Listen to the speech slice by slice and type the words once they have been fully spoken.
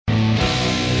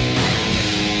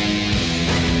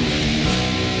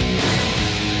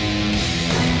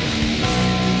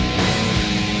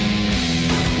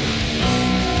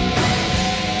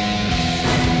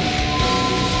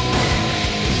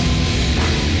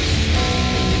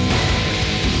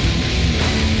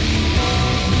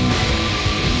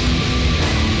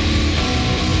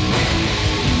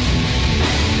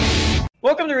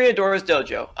Reodora's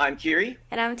Dojo. I'm Kiri.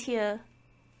 And I'm Tia.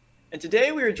 And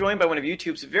today we are joined by one of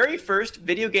YouTube's very first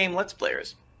video game Let's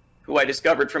Players, who I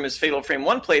discovered from his Fatal Frame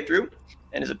 1 playthrough,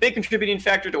 and is a big contributing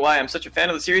factor to why I'm such a fan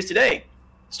of the series today.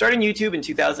 Starting YouTube in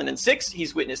 2006,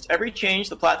 he's witnessed every change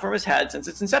the platform has had since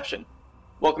its inception.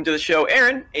 Welcome to the show,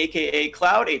 Aaron, aka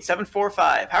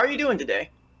Cloud8745. How are you doing today?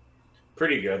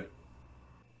 Pretty good.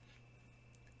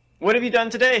 What have you done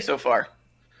today so far?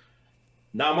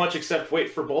 Not much except wait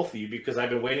for both of you because I've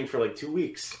been waiting for like 2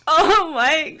 weeks. Oh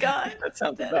my god. That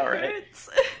sounds about right.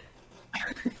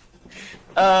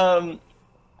 All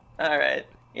right.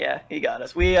 Yeah, he got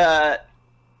us. We had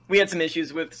some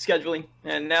issues with scheduling,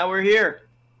 and now we're here.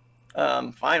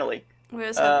 Finally. We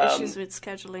also have issues with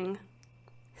scheduling.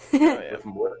 Oh, yeah.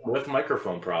 with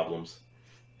microphone problems.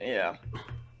 Yeah.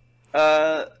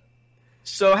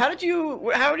 So how did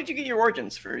you get your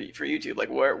origins for YouTube? Like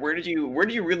where did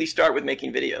you really start with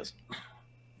making videos?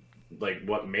 Like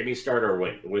what made me start, or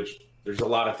which? There's a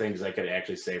lot of things I could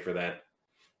actually say for that.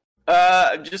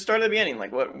 Just start at the beginning.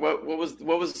 Like what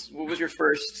was your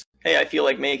first? Hey, I feel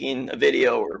like making a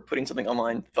video or putting something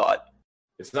online. Thought.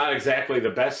 It's not exactly the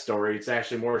best story. It's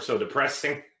actually more so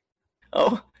depressing.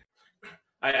 Oh.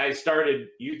 I started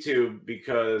YouTube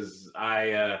because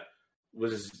I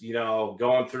was,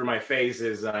 going through my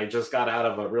phases, and I just got out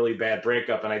of a really bad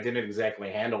breakup, and I didn't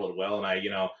exactly handle it well,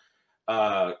 and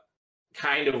I,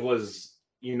 kind of was,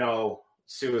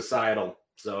 suicidal.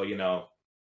 So,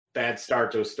 bad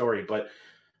start to a story. But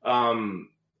I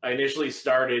initially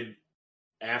started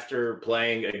after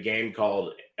playing a game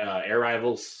called Air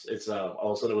Rivals. It's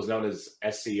also it was known as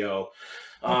SCO.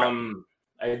 Okay.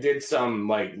 I did some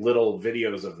little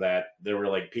videos of that. They were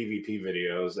PvP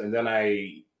videos, and then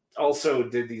I also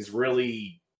did these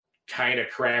really kind of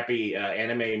crappy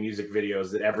anime music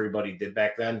videos that everybody did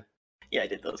back then. Yeah, I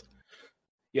did those.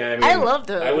 Yeah, I love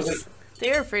those. They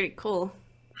were pretty cool.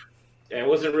 It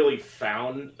wasn't really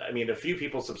found. I mean, a few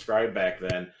people subscribed back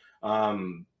then.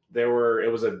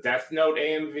 It was a Death Note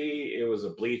AMV, it was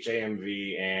a Bleach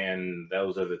AMV, and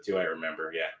those are the two I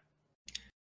remember. Yeah.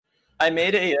 I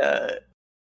made a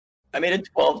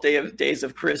 12 Days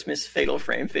of Christmas Fatal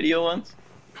Frame video once.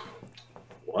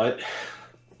 What?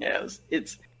 Yeah,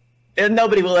 and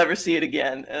nobody will ever see it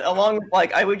again. Along with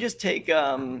I would just take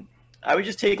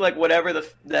whatever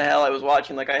the hell I was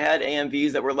watching. I had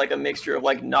AMVs that were a mixture of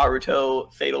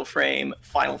Naruto, Fatal Frame,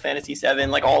 Final Fantasy VII,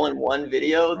 all in one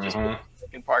video, just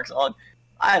in parks on.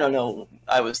 I don't know.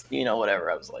 I was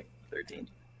whatever. I was 13.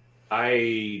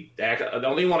 The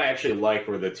only one I actually liked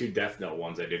were the two Death Note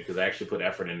ones I did because I actually put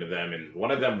effort into them, and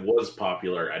one of them was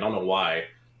popular. I don't know why.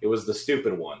 It was the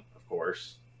stupid one, of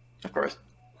course. Of course.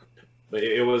 But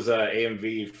it was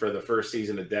AMV for the first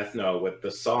season of Death Note with the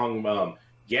song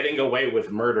Getting Away with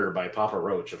Murder by Papa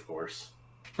Roach, of course.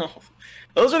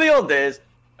 Those are the old days.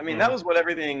 I mean, that was what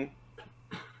everything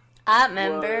I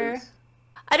remember. was.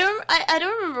 I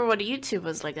don't remember what YouTube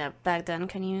was like that back then.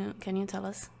 Can you tell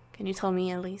us? Can you tell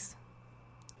me at least?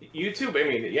 YouTube, I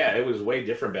mean, yeah, it was way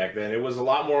different back then. It was a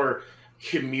lot more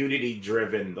community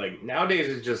driven. Nowadays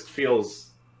it just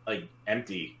feels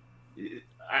empty.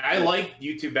 I liked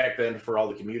YouTube back then for all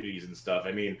the communities and stuff.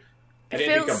 I mean, I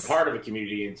didn't become part of a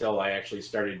community until I actually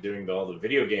started doing all the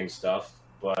video game stuff,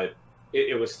 but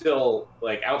it was still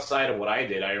outside of what I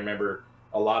did. I remember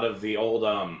a lot of the old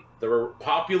there were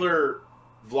popular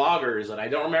vloggers, and I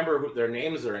don't remember their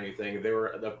names or anything. They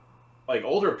were the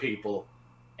older people,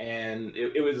 and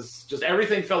it was just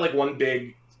everything felt like one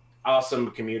big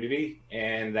awesome community,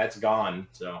 and that's gone.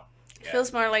 So it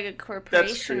feels more like a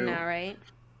corporation now, right?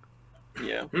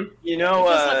 Yeah. It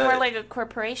feels more like a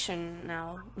corporation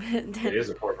now. It is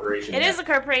a corporation. It is a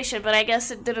corporation, but I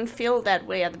guess it didn't feel that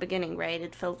way at the beginning, right?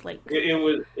 It felt like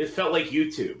it felt like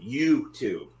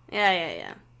YouTube.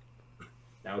 Yeah.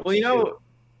 Well,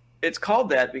 it's called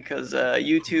that because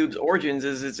YouTube's origins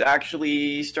is it's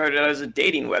actually started out as a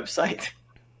dating website.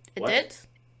 It did?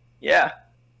 Yeah.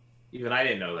 Even I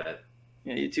didn't know that.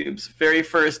 Yeah, YouTube's very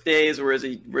first days was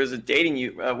a dating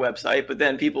website, but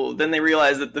then they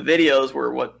realized that the videos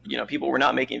were what people were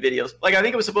not making videos. I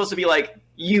think it was supposed to be like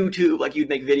YouTube, you'd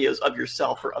make videos of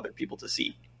yourself for other people to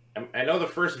see. I know the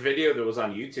first video that was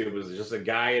on YouTube was just a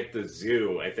guy at the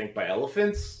zoo, I think by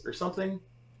elephants or something.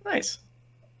 Nice.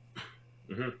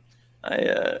 Mm-hmm.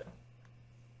 At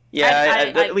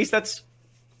least that's.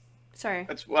 Sorry.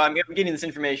 I'm getting this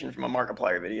information from a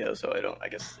Markiplier video, so I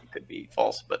guess it could be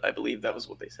false, but I believe that was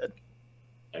what they said.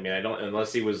 I mean, I don't,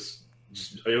 unless it was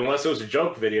a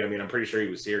joke video. I mean, I'm pretty sure he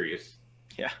was serious.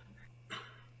 Yeah.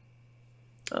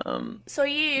 So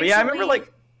you usually... But yeah, I remember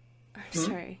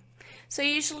Sorry. So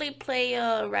you usually play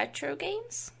retro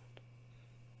games?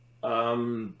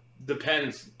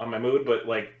 Depends on my mood, but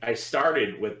like I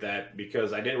started with that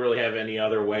because I didn't really have any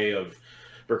other way of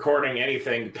recording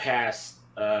anything past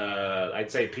I'd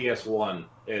say PS1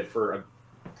 for a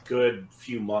good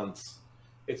few months.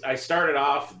 I started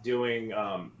off doing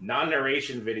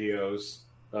non-narration videos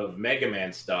of Mega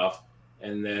Man stuff,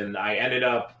 and then I ended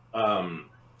up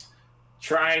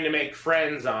trying to make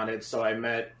friends on it. So I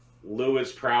met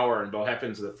Louis Prower and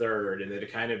Boheppins III, and then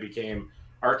it kind of became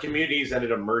our communities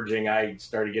ended up merging. I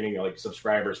started getting like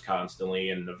subscribers constantly,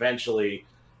 and eventually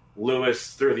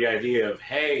Louis threw the idea of,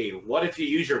 hey, what if you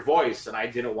use your voice? And I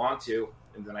didn't want to,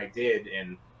 and then I did,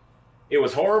 and it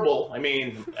was horrible. I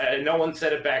mean, no one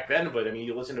said it back then, but I mean,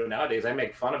 you listen to it nowadays, I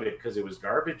make fun of it because it was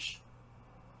garbage.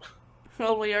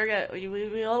 Well, we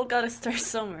all got to start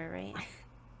somewhere, right?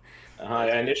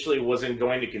 I initially wasn't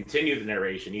going to continue the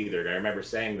narration either. I remember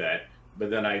saying that, but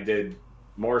then I did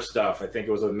more stuff. I think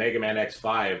it was with Mega Man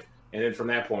X5, and then from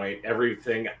that point,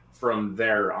 everything from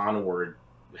there onward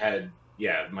had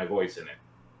my voice in it.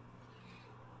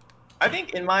 I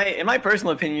think in my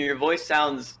personal opinion, your voice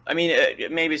sounds. I mean,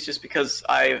 maybe it's just because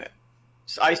I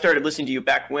started listening to you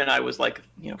back when I was like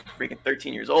freaking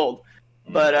 13 years old.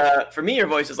 But for me, your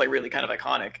voice is like really kind of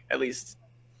iconic. At least.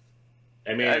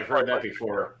 I mean, I've heard that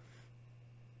before.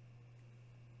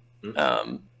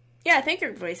 Yeah, I think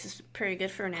your voice is pretty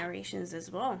good for narrations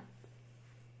as well.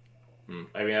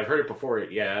 I mean, I've heard it before,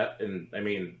 and I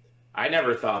mean, I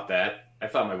never thought that. I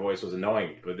thought my voice was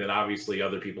annoying, but then obviously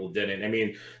other people didn't. I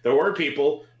mean, there were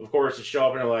people, of course, that show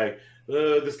up and are like,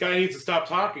 this guy needs to stop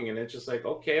talking, and it's just like,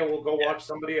 okay, we'll go watch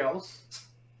somebody else.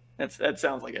 That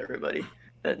sounds like everybody.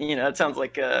 That sounds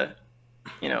like that's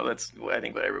I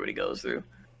think what everybody goes through.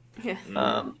 Yeah.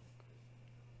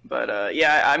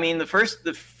 I mean, the first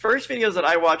videos that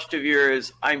I watched of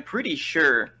yours, I'm pretty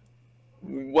sure,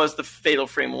 was the Fatal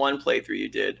Frame 1 playthrough you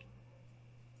did.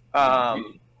 I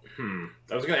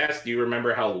was going to ask, do you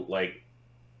remember how, like,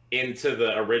 into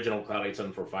the original Cloud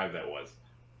 8745 that was?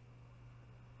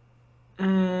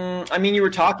 I mean, you were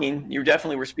talking. You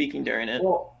definitely were speaking during it.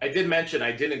 Well, I did mention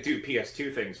I didn't do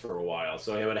PS2 things for a while,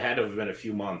 so it would have had to have been a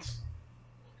few months.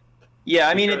 Yeah,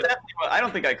 I mean, it definitely. I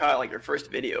don't think I caught like your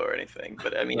first video or anything,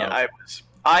 but I mean, no.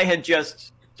 I had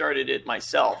just started it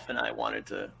myself, and I wanted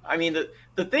to. I mean,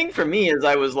 the thing for me is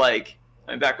I was like,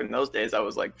 I mean, back in those days, I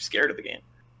was like scared of the game,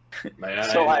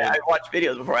 so I watched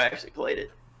videos before I actually played it.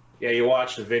 Yeah, you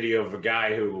watched a video of a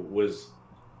guy who was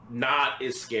not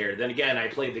as scared. Then again, I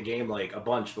played the game like a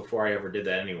bunch before I ever did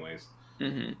that, anyways.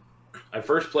 Mm-hmm. I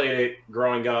first played it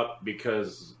growing up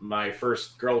because my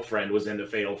first girlfriend was into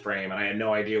Fatal Frame, and I had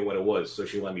no idea what it was, so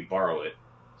she let me borrow it.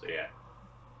 So yeah.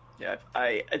 Yeah,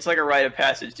 it's like a rite of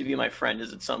passage to be my friend,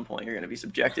 is at some point you're going to be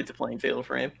subjected to playing Fatal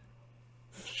Frame.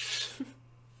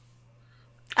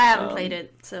 I haven't played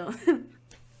it, so...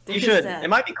 You should. It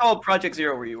might be called Project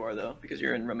Zero where you are, though, because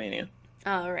you're in Romania.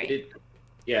 Oh, right.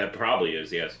 It probably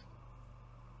is, yes.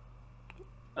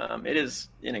 It is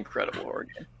an incredible horror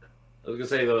game. I was gonna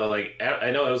say though, like I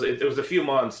know it was a few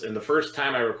months, and the first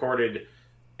time I recorded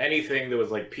anything that was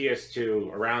like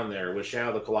PS2 around there was Shadow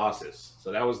of the Colossus.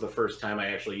 So that was the first time I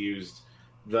actually used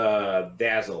the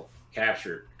Dazzle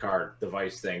capture card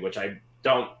device thing, which I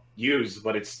don't use,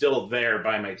 but it's still there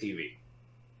by my TV.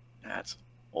 That's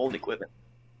old equipment.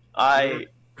 I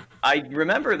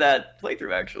remember that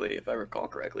playthrough actually, if I recall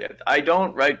correctly. I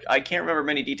can't remember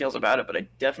many details about it, but I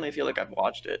definitely feel like I've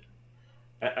watched it.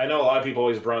 I know a lot of people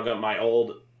always bring up my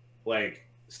old, like,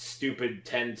 stupid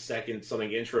 10-second something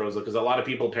intros, because a lot of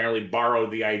people apparently borrowed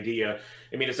the idea.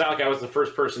 I mean, it's not like I was the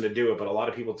first person to do it, but a lot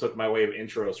of people took my way of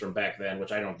intros from back then,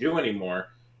 which I don't do anymore,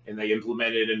 and they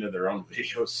implemented it into their own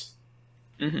videos.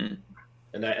 Mm-hmm.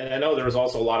 And I know there was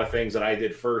also a lot of things that I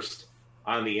did first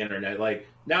on the internet. Like,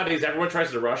 nowadays, everyone tries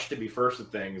to rush to be first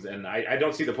with things, and I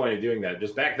don't see the point of doing that.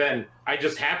 Just back then, I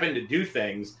just happened to do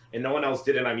things, and no one else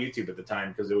did it on YouTube at the time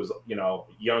because it was,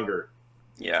 younger.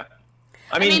 Yeah.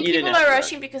 I mean people are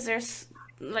rushing because there's,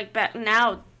 like, back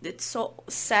now, it's so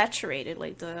saturated,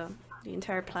 like, the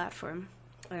entire platform.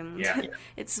 Yeah.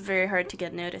 It's very hard to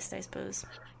get noticed, I suppose.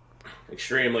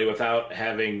 Extremely, without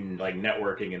having, like,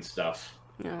 networking and stuff.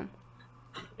 Yeah.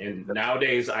 And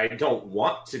nowadays, I don't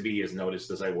want to be as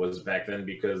noticed as I was back then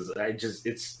because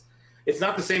it's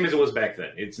not the same as it was back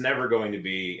then. It's never going to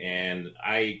be, and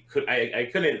I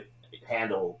couldn't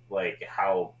handle like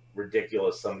how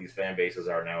ridiculous some of these fan bases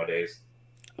are nowadays.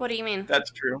 What do you mean?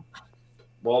 That's true.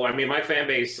 Well, I mean, my fan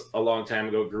base a long time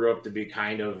ago grew up to be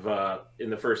kind of in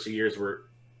the first few years were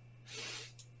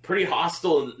pretty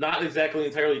hostile, not exactly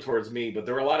entirely towards me, but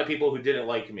there were a lot of people who didn't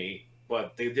like me.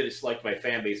 But they did dislike my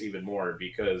fan base even more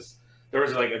because there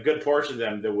was like a good portion of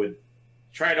them that would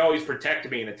tried to always protect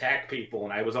me and attack people,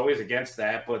 and I was always against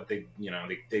that, but they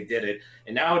did it.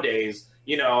 And nowadays,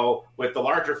 with the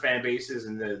larger fan bases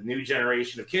and the new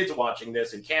generation of kids watching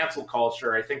this and cancel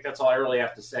culture, I think that's all I really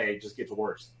have to say. It just gets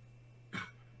worse.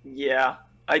 Yeah.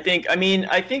 I think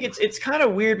it's kind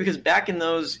of weird because back in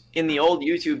the old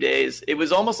YouTube days, it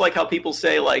was almost like how people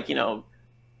say, like,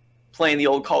 playing the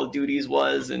old Call of Duties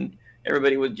was, and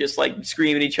everybody would just like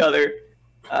scream at each other.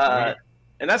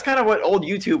 And that's kind of what old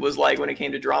YouTube was like when it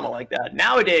came to drama like that.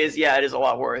 Nowadays, yeah, it is a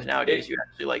lot worse. Nowadays, you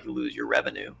actually like lose your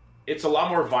revenue. It's a lot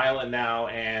more violent now,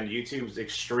 and YouTube's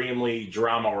extremely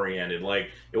drama oriented. Like,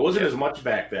 it wasn't as much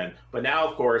back then, but now,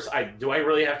 of course, I don't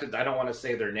want to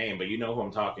say their name, but you know who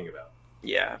I'm talking about.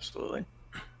 Yeah, absolutely.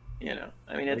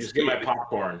 It's just get my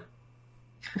popcorn.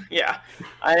 Yeah,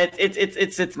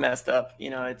 it's messed up.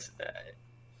 It's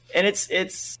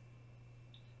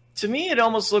to me, it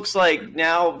almost looks like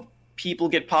now people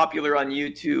get popular on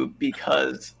YouTube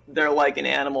because they're like an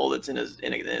animal that's in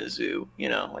a zoo.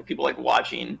 Like people like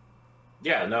watching.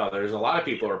 Yeah, no, there's a lot of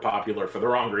people who are popular for the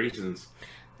wrong reasons.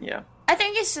 Yeah, I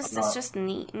think it's just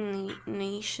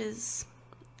niches.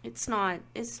 It's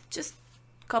just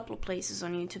a couple of places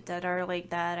on YouTube that are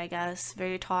like that, I guess,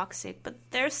 very toxic. But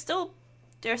there's still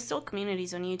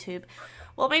communities on YouTube.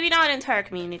 Well, maybe not entire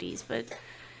communities, but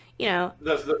I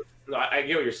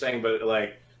get what you're saying, but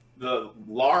like the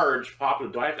large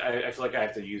popular. I feel like I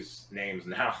have to use names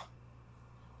now.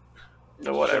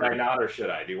 No, whatever. Should I not, or should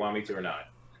I? Do you want me to or not?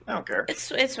 I don't care.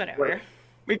 It's whatever.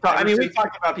 We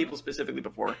talked about people specifically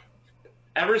before.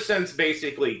 Ever since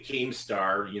basically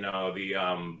Keemstar,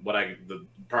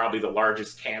 probably the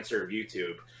largest cancer of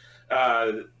YouTube,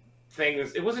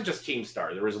 things. It wasn't just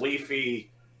Keemstar. There was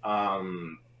Leafy.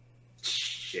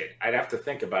 Shit, I'd have to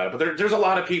think about it. But there's a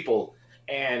lot of people,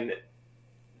 and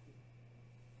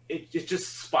it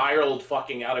just spiraled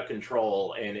fucking out of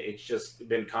control, and it's just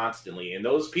been constantly. And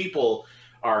those people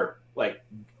are like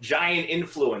giant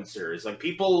influencers. Like,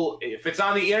 people, if it's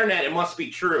on the internet, it must be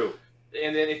true.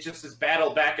 And then it's just this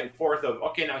battle back and forth of,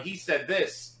 okay, now he said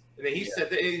this, and then he said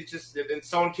that. It just, and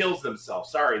someone kills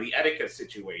themselves. Sorry, the etiquette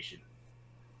situation.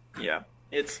 Yeah,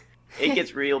 it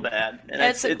gets real bad. And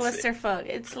it's a clusterfuck.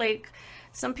 It's like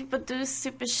some people do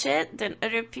stupid shit, then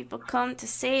other people come to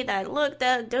say that, look,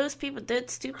 those people did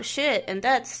stupid shit, and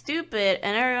that's stupid,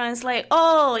 and everyone's like,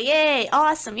 oh, yay,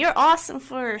 awesome, you're awesome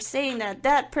for saying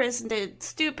that person did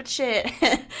stupid shit.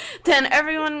 Then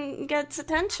everyone gets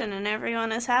attention, and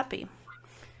everyone is happy,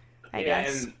 I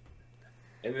guess.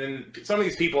 And then some of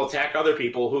these people attack other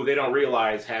people who they don't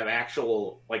realize have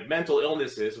actual, like, mental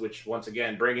illnesses, which, once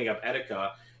again, bringing up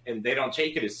Etika, and they don't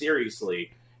take it as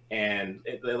seriously. And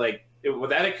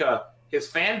with Etika, his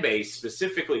fan base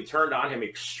specifically turned on him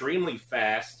extremely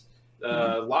fast.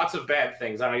 Lots of bad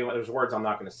things. I don't know, there's words I'm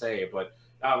not going to say, but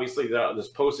obviously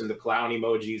just posting the clown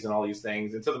emojis and all these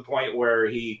things, and to the point where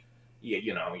he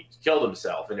killed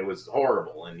himself, and it was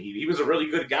horrible. And he was a really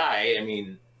good guy. I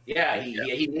mean,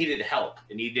 he needed help,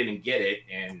 and he didn't get it,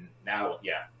 and now,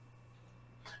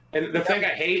 And the thing I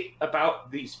hate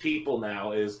about these people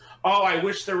now is, I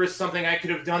wish there was something I could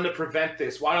have done to prevent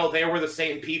this, while they were the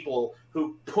same people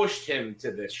who pushed him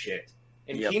to this shit.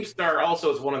 And Keemstar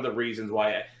also is one of the reasons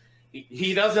why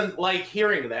he doesn't like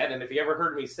hearing that. And if you ever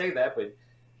heard me say that, but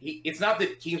it's not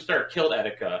that Keemstar killed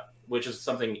Etika, which is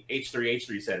something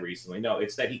H3H3 said recently. No,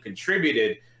 it's that he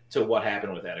contributed to what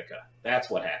happened with Etika. That's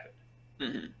what happened.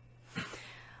 Mm-hmm.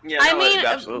 Yeah, I mean,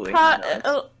 absolutely.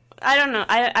 I don't know.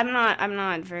 I'm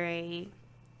not very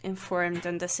informed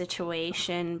on the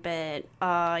situation, but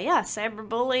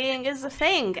cyberbullying is a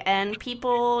thing, and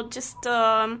people just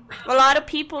a lot of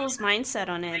people's mindset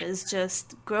on it is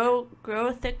just grow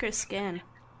a thicker skin,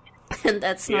 and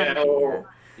that's not.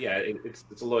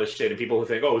 It's a lot of shit, and people who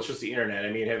think, it's just the internet.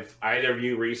 I mean, have either of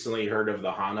you recently heard of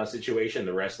the Hana situation,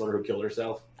 the wrestler who killed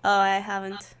herself? Oh, I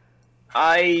haven't.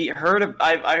 I heard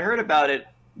about it,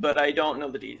 but I don't know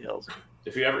the details.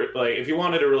 If you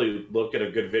wanted to really look at a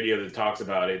good video that talks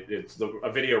about it, it's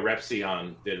a video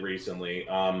Repsion did recently.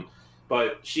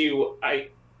 But I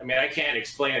can't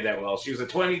explain it that well. She was a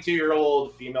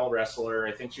 22-year-old female wrestler.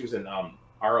 I think she was in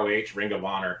ROH, Ring of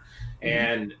Honor,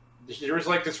 and there was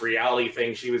like this reality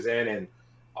thing she was in, and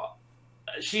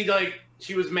she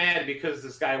was mad because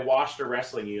this guy washed her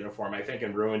wrestling uniform, I think,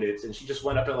 and ruined it, and she just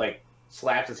went up and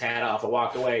slapped his hat off and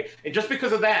walked away. And just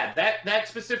because of that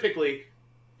specifically.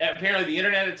 Apparently, the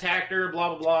internet attacked her,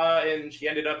 blah, blah, blah, and she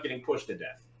ended up getting pushed to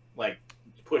death.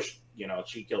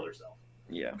 She killed herself.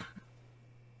 Yeah.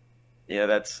 Yeah,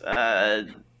 that's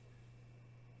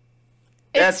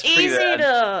it's easy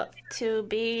to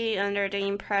be under the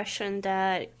impression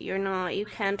that you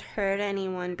can't hurt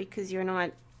anyone because you're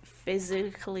not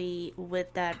physically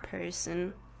with that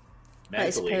person, Mentally.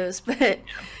 I suppose, but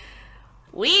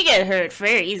we get hurt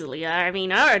very easily. I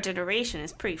mean, our generation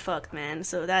is pretty fucked, man.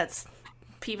 So that's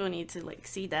people need to like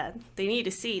see that. They need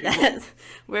to see that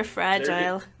we're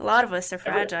fragile. A lot of us are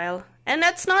fragile, and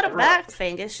that's not a bad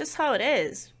thing. It's just how it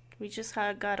is. We just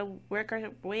gotta work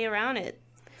our way around it.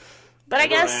 But I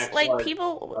guess like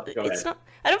people, it's not.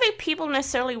 I don't think people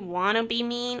necessarily want to be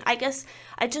mean. I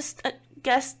just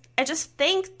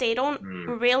think they don't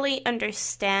really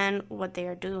understand what they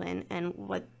are doing and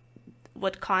what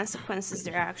consequences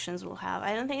their actions will have.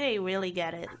 I don't think they really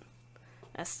get it.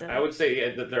 I would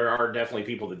say that there are definitely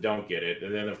people that don't get it,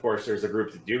 and then of course there's a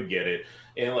group that do get it,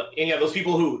 and yeah, those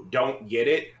people who don't get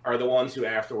it are the ones who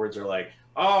afterwards are like,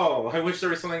 "Oh, I wish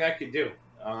there was something I could do."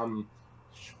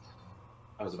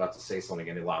 I was about to say something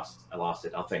and I lost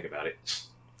it. I'll think about it.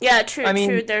 Yeah, true.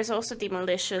 True. There's also the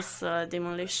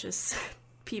malicious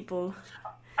people.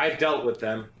 I've dealt with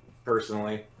them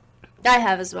personally. I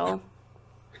have as well.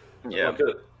 Yeah.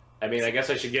 I mean, I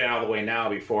guess I should get out of the way now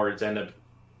before it's end up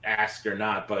asked or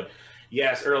not. But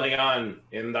yes, early on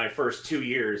in my first 2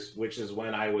 years, which is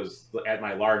when I was at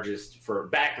my largest. For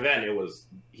back then, it was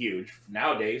huge.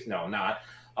 Nowadays, no, not.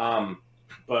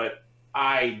 But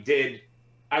my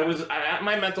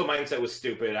mental mindset was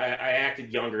stupid. I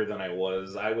acted younger than I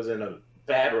was. I was in a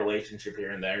bad relationship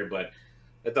here and there, but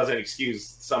that doesn't excuse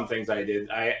some things I did.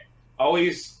 I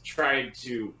always tried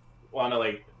to want to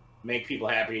like make people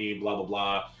happy, blah, blah,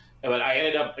 blah. But I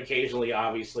ended up occasionally,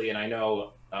 obviously, and I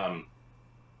know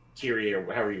Kiri, or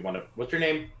however you want to, what's your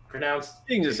name pronounced?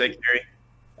 You can just say Kiri.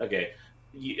 Okay.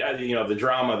 You know, the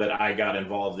drama that I got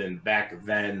involved in back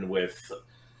then with,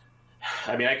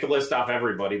 I mean, I could list off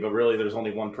everybody, but really there's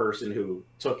only one person who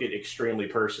took it extremely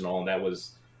personal, and that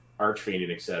was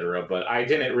Archfiend, etc. But I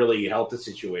didn't really help the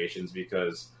situations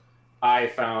because I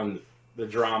found the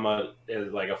drama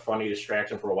as like a funny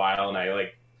distraction for a while, and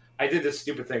I did this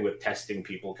stupid thing with testing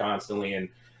people constantly, and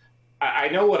I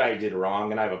know what I did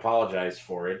wrong, and I've apologized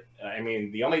for it. I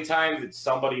mean, the only time that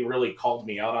somebody really called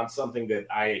me out on something that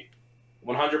I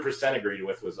 100% agreed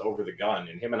with was over the gun,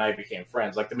 and him and I became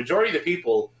friends. Like the majority of the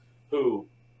people who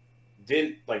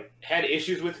didn't had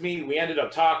issues with me, we ended up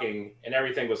talking and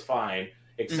everything was fine,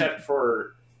 except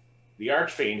for the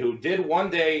Archfiend, who did one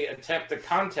day attempt to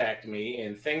contact me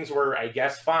and things were, I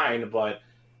guess, fine. But,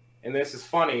 and this is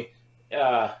funny,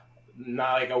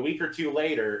 not like a week or two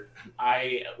later,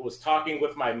 I was talking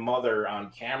with my mother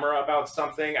on camera about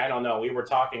something. I don't know. We were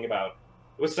talking about,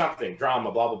 it was something,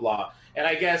 drama, blah, blah, blah. And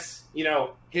I guess, you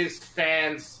know, his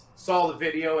fans saw the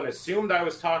video and assumed I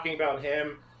was talking about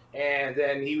him. And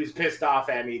then he was pissed off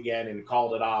at me again and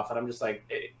called it off. And I'm just like,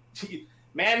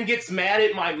 man gets mad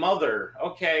at my mother.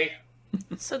 Okay.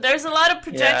 So there's a lot of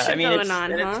projection going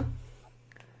on, huh?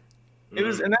 It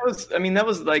was, and that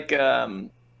was like, and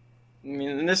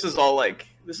this is all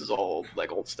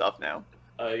old stuff now.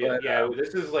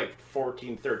 This is like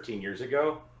 14, 13 years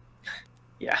ago.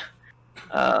 Yeah.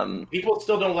 People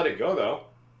still don't let it go, though.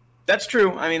 That's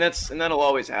true. I mean, that'll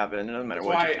always happen. It doesn't matter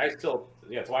what.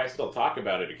 That's why I still talk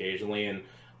about it occasionally, and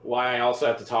why I also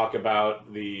have to talk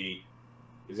about the.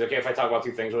 Is it okay if I talk about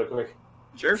two things really quick?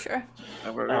 Sure.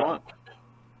 Whatever you want.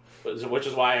 Which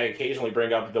is why I occasionally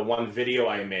bring up the one video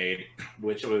I made,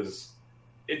 which was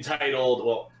entitled.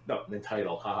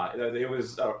 Haha. It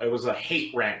was a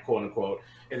hate rant, quote unquote,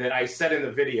 and then I said in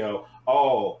the video,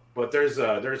 "Oh, but there's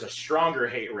a stronger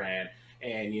hate rant."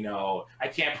 And, you know, I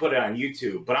can't put it on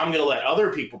YouTube, but I'm going to let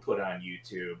other people put it on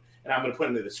YouTube. And I'm going to put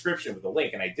in the description with the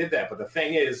link. And I did that. But the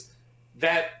thing is,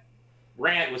 that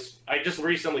rant was, I just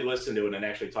recently listened to it and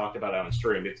actually talked about it on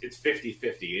stream. It's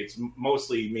 50-50. It's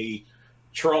mostly me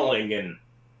trolling and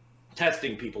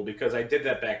testing people because I did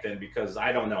that back then because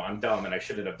I don't know, I'm dumb and I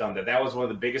shouldn't have done that. That was one of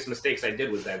the biggest mistakes I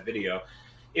did with that video.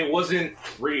 It wasn't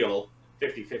real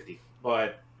 50-50,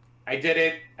 but I did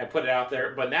it. I put it out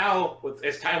there. But now,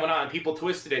 as time went on, people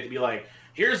twisted it to be like,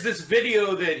 here's this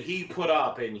video that he put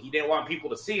up and he didn't want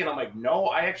people to see. And I'm like, no,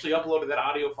 I actually uploaded that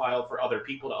audio file for other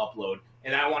people to upload.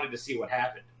 And I wanted to see what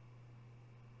happened.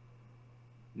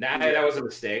 Now that was a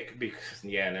mistake because,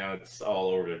 now it's all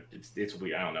over. It's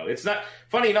weird. I don't know. It's not,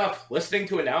 funny enough, listening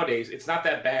to it nowadays, it's not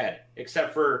that bad,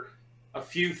 except for a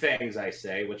few things I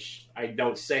say, which I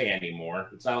don't say anymore.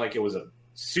 It's not like it was a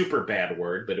super bad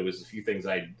word, but it was a few things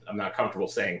I'm not comfortable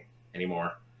saying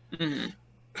anymore.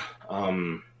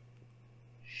 Mm-hmm.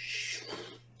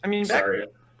 I mean,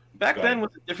 back then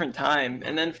was a different time,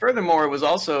 and then furthermore, it was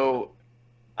also,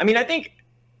 I mean, I think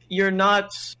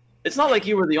it's not like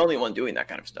you were the only one doing that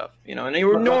kind of stuff, you know, and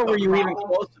nor were you even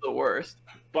close to the worst.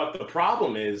 But the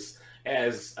problem is,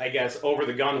 as I guess Over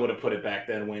the Gun would have put it back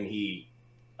then when he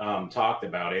talked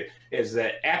about it, is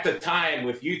that at the time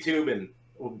with YouTube and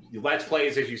Let's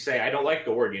Plays, as you say, I don't like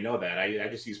the word, you know that. I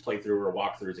just use playthrough or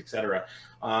walkthroughs, etc.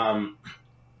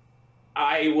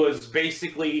 I was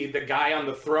basically the guy on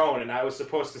the throne, and I was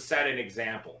supposed to set an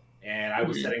example, and I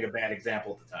was setting a bad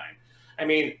example at the time. I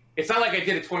mean, it's not like I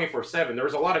did it 24/7. There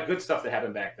was a lot of good stuff that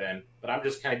happened back then, but I'm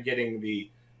just kind of getting the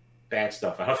bad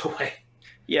stuff out of the way.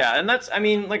 Yeah, and that's, I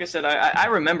mean, like I said, I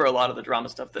remember a lot of the drama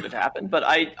stuff that had happened, but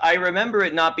I remember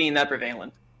it not being that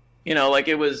prevalent. You know, like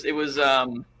it was every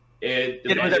so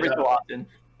often.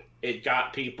 It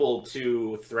got people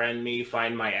to threaten me,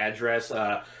 find my address,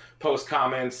 post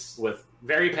comments with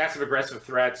very passive-aggressive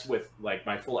threats with, like,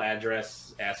 my full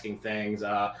address, asking things.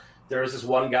 There was this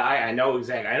one guy, I know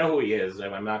who he is,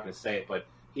 I'm not going to say it, but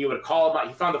he would call,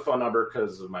 he found the phone number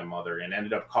because of my mother and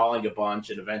ended up calling a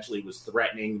bunch and eventually was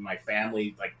threatening my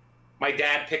family. Like, my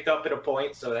dad picked up at a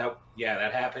point, so that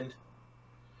happened.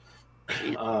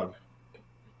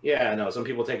 Yeah, no, some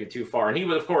people take it too far. And he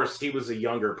was a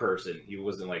younger person. He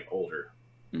wasn't, like, older.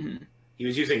 Mm-hmm. He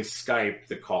was using Skype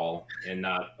to call and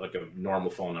not, like, a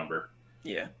normal phone number.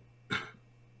 Yeah.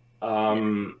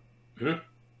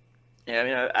 Yeah, I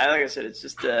mean, I like I said, it's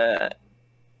just and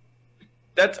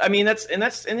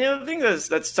the other thing is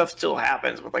that stuff still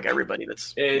happens with like everybody.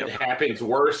 Happens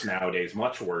worse nowadays,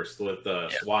 much worse with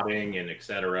swatting and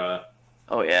etc.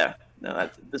 Oh yeah, no,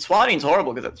 the swatting's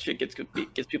horrible because that shit gets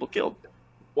people killed.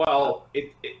 Well,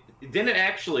 it didn't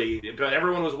actually, but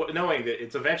everyone was knowing that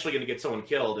it's eventually going to get someone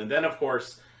killed, and then of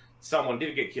course someone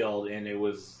did get killed, and it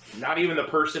was not even the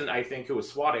person I think who was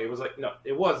swatted. It was like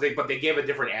but they gave a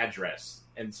different address,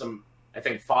 and some I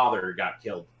think father got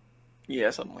killed.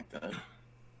 Yeah, something like that.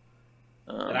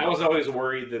 And I was always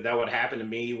worried that would happen to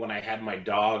me when I had my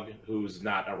dog, who's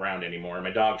not around anymore,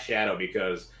 my dog Shadow,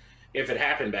 because if it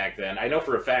happened back then, I know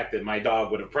for a fact that my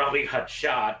dog would have probably got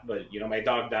shot, but my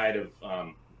dog died of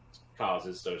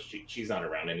causes, so she's not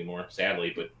around anymore,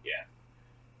 sadly. But yeah.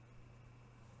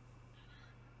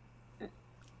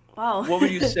 Wow. What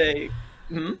would you say?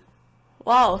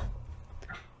 Wow.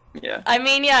 Yeah. I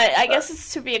mean, yeah, I guess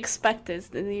it's to be expected.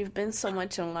 You've been so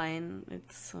much online.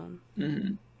 It's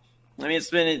I mean,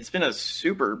 it's been a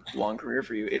super long career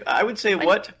for you. I would say,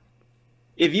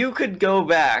 if you could go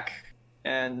back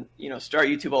and start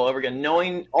YouTube all over again,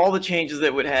 knowing all the changes that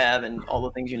it would have and all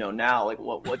the things you know now, like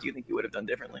what do you think you would have done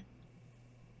differently?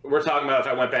 We're talking about if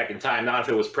I went back in time, not if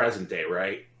it was present day,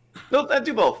 right? No, I'd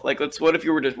do both. Like, what would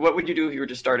you do if you were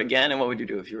to start again, and what would you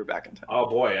do if you were back in time? Oh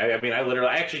boy,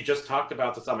 I actually just talked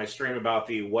about this on my stream about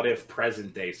the what if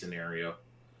present day scenario.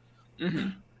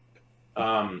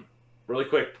 Really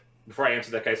quick before I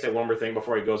answer that, can I say one more thing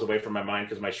before he goes away from my mind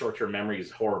because my short-term memory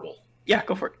is horrible. Yeah,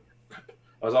 go for it.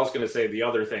 I was also going to say the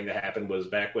other thing that happened was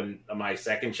back when my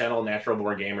second channel, Natural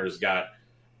Born Gamers, got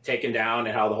taken down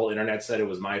and how the whole internet said it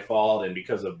was my fault and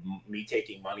because of me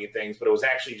taking money and things, but it was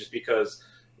actually just because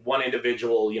one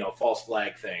individual, false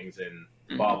flag things and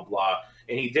blah, blah, blah.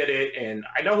 And he did it. And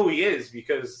I know who he is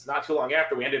because not too long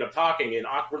after we ended up talking and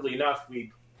awkwardly enough,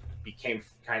 we became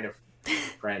kind of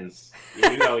friends.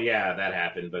 Yeah, that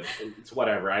happened, but it's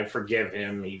whatever. I forgive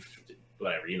him.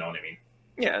 Whatever, you know what I mean?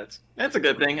 Yeah, that's a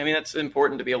good thing. I mean, that's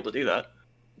important to be able to do that.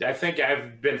 I think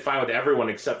I've been fine with everyone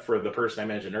except for the person I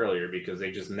mentioned earlier because they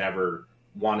just never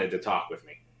wanted to talk with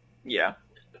me. Yeah.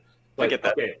 But, I get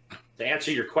that. Okay, to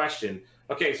answer your question,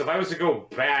 okay, so if I was to go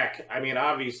back, I mean,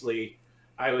 obviously,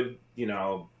 I would,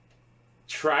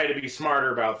 try to be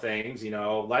smarter about things,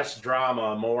 less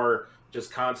drama, more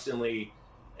just constantly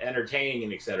entertaining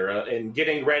and etc. and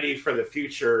getting ready for the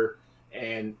future.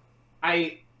 And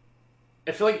I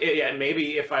feel like,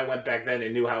 maybe if I went back then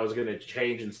and knew how I was going to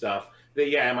change and stuff,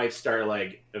 that, I might start,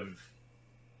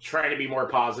 trying to be more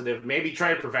positive, maybe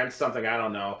try to prevent something, I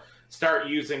don't know, start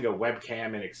using a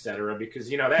webcam and etc. because,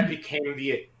 that became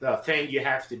the thing you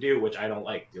have to do, which I don't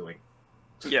like doing.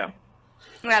 Yeah.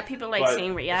 Yeah, people like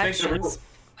seeing reactions.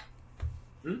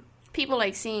 People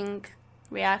like seeing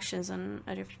reactions on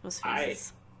other people's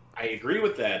faces. I agree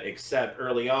with that, except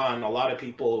early on, a lot of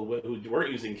people who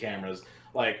weren't using cameras,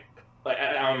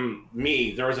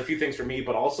 me, there was a few things for me,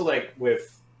 but also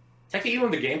with technically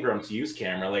even the Game Grumps use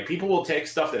camera. People will take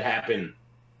stuff that happened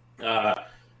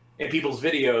in people's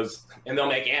videos and they'll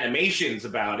make animations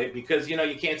about it because, you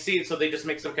can't see it. So they just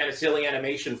make some kind of silly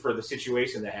animation for the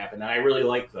situation that happened. And I really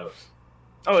like those.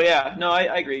 Oh, yeah. No,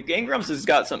 I agree. Game Grumps has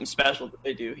got something special that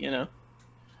they do,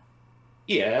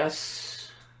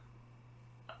 Yes.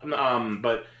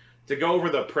 But to go over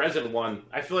the present one,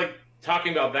 I feel like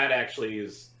talking about that actually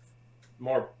is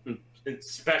more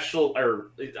special, or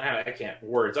I can't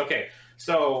words. Okay,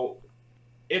 so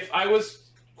if I was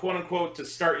quote unquote to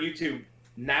start YouTube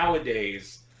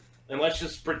nowadays, and let's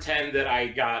just pretend that I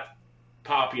got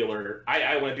popular.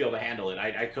 I wouldn't be able to handle it.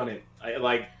 I couldn't.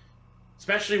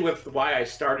 Especially with why I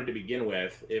started to begin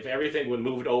with. If everything would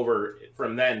moved over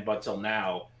from then but till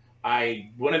now, I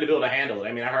wouldn't be able to handle it.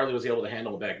 I mean, I hardly was able to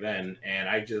handle it back then, and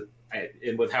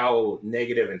and with how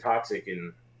negative and toxic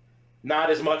and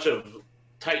not as much of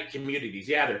tight communities.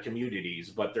 Yeah, they're communities,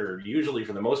 but they're usually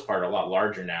for the most part a lot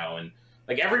larger now, and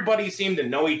like everybody seemed to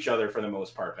know each other for the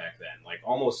most part back then. Like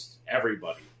almost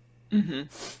everybody. Mm-hmm.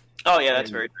 Oh yeah,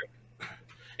 that's very true.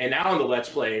 And now in the Let's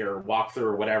Play or walkthrough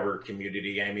or whatever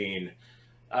community, I mean,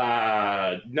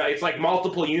 no, it's like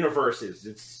multiple universes.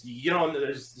 It's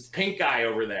there's this pink guy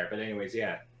over there. But anyways,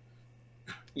 yeah.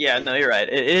 Yeah, no, you're right.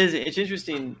 It's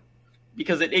interesting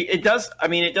because it does. I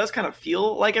mean, it does kind of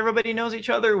feel like everybody knows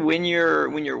each other when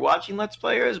you're watching Let's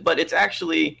Players, but it's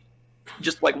actually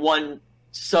just like one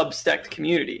sub-sect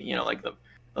community. You know, like the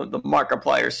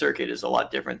Markiplier circuit is a lot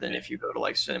different than if you go to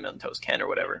like Cinnamon Toast Ken or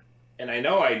whatever. And I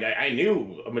know I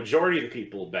knew a majority of the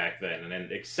people back then,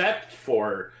 and except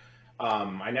for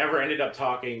I never ended up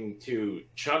talking to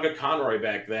Chugga Conroy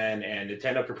back then and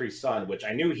Nintendo Capri Sun, which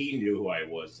I knew he knew who I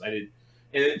was. I did.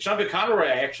 And Chugga Conroy,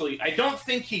 I don't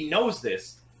think he knows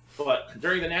this, but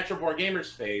during the Natural Born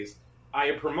Gamers phase,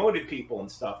 I promoted people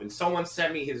and stuff, and someone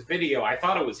sent me his video. I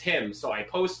thought it was him, so I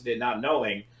posted it not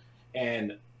knowing,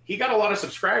 and he got a lot of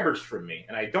subscribers from me,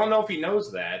 and I don't know if he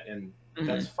knows that, and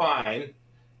that's fine.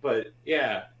 But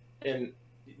yeah, and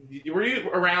were you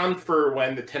around for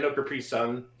when Nintendo Capri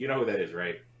Sun? You know who that is,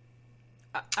 right?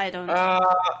 I don't.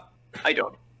 I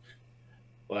don't.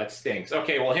 Well, that stinks.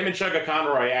 Okay, well, him and Chugga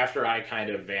Conroy, after I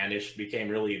kind of vanished,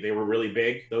 they were really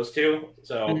big, those two.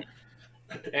 So,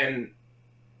 and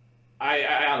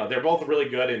I don't know, they're both really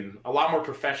good and a lot more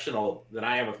professional than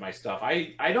I am with my stuff.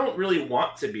 I don't really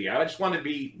want to be. I just want to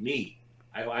be me.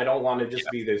 I don't want to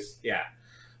just be this,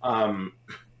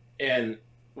 and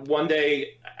one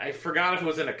day, I forgot if it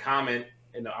was in a comment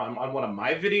on one of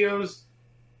my videos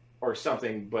or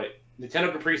something, but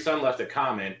Nintendo Capri Sun left a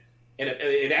comment, and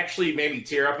it actually made me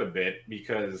tear up a bit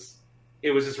because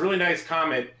it was this really nice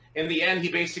comment. In the end, he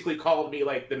basically called me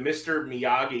like the Mr.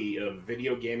 Miyagi of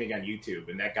video gaming on YouTube,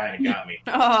 and that kind of got me.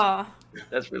 Oh,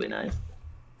 that's really nice.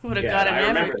 Would have got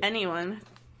him anyone.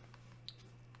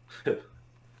 That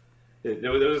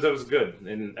was good,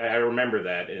 and I remember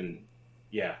that, and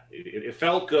yeah, it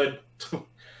felt good.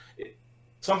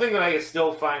 Something that I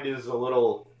still find is a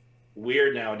little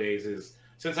weird nowadays is,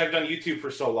 since I've done YouTube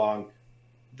for so long,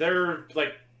 they're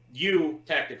like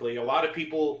technically, a lot of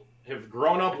people have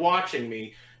grown up watching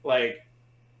me. Like,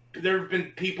 there have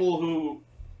been people who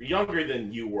are younger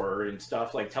than you were and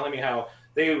stuff, like telling me how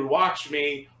they would watch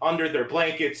me under their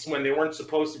blankets when they weren't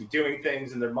supposed to be doing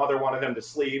things and their mother wanted them to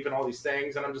sleep and all these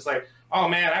things. And I'm just like, oh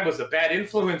man, I was a bad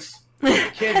influence.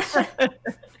 Kids.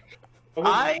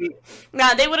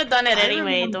 Nah, they would have done it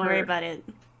anyway. Don't worry about it.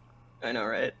 I know,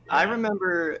 right? Yeah. I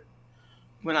remember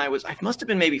when I must have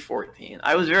been maybe 14.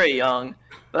 I was very young,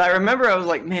 but I remember I was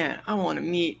like, man, I want to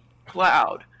meet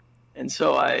Cloud. And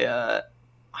so I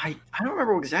don't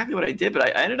remember exactly what I did, but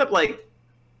I ended up like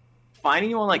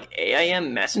finding you on like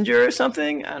AIM Messenger or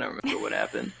something. I don't remember what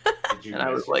happened. And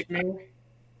I was like,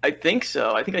 I think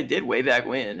so. I think I did way back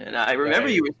when. And I remember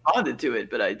you responded to it,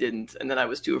 but I didn't. And then I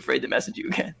was too afraid to message you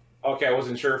again. Okay, I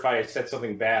wasn't sure if I said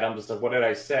something bad. I'm just like, what did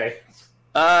I say?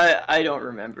 I don't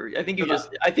remember. I think you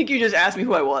just asked me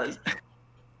who I was.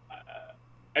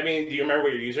 I mean, do you remember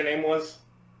what your username was?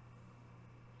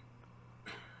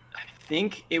 I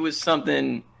think it was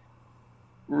something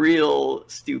real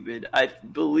stupid. I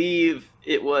believe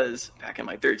it was back in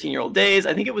my 13-year-old days.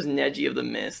 I think it was Neji of the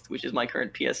Mist, which is my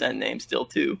current PSN name still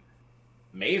too.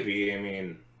 Maybe. I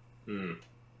mean,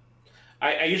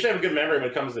 I usually have a good memory when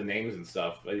it comes to names and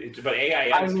stuff, but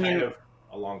AIM is kind of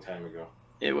a long time ago.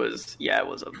 It was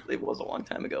a long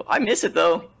time ago. I miss it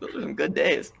though. Those were some good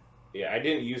days. Yeah, I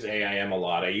didn't use AIM a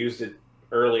lot. I used it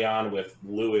early on with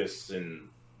Lewis and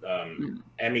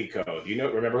Emiko. Do you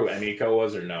remember who Emiko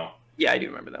was or no? Yeah, I do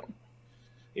remember that one.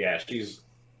 Yeah,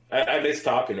 I miss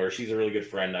talking to her. She's a really good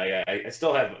friend. I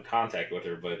still have contact with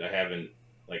her, but I haven't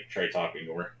tried talking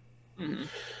to her.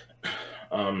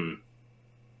 Mm-hmm.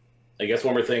 I guess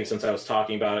one more thing, since I was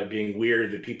talking about it being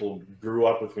weird that people grew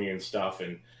up with me and stuff,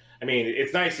 and I mean,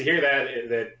 it's nice to hear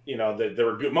that there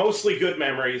were mostly good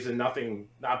memories and not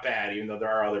bad, even though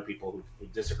there are other people who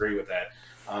disagree with that.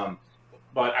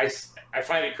 But I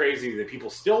find it crazy that people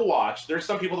still watch. There's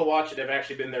some people that watch it have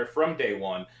actually been there from day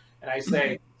one. And I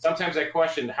say, sometimes I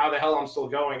question how the hell I'm still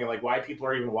going and why people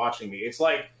are even watching me. It's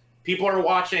like people are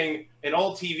watching an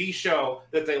old TV show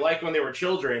that they liked when they were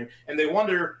children, and they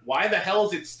wonder why the hell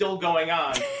is it still going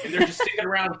on, and they're just sticking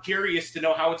around curious to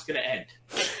know how it's going to end.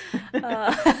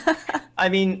 I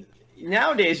mean,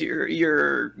 nowadays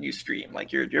you stream,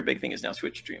 like your big thing is now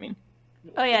Twitch streaming.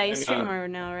 Oh yeah, you streamer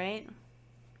now, right?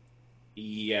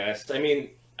 Yes, I mean,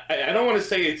 I don't want to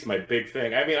say it's my big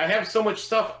thing. I mean, I have so much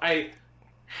stuff I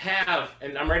have,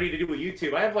 and I'm ready to do with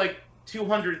YouTube. I have like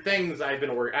 200 things I've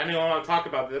been working. I don't want to talk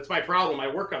about that. That's my problem. I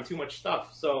work on too much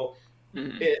stuff. So,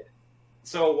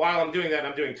 so while I'm doing that,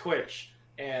 I'm doing Twitch.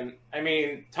 And I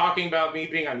mean, talking about me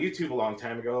being on YouTube a long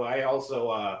time ago, I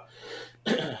also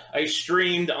I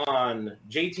streamed on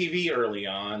JTV early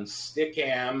on,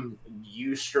 Stickam,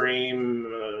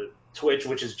 Ustream, Twitch,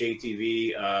 which is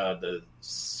JTV, the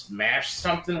Smash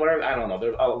something, whatever. I don't know.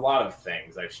 There's a lot of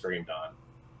things I've streamed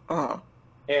on.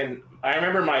 And I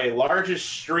remember my largest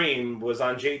stream was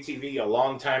on JTV a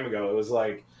long time ago. It was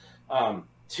like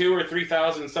 2,000 or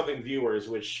 3,000 something viewers,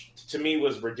 which to me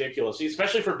was ridiculous,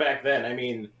 especially for back then. I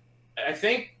mean, I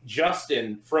think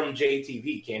Justin from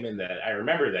JTV came in that. I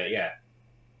remember that, yeah.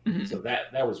 So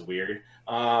that was weird.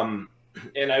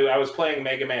 And I was playing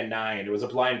Mega Man 9. It was a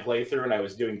blind playthrough, and I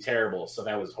was doing terrible, so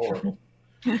that was horrible.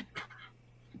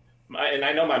 And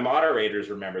I know my moderators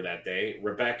remember that day.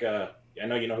 Rebecca, I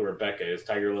know you know who Rebecca is,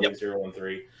 Tiger Lily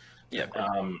 013. Yeah.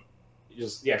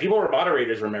 People were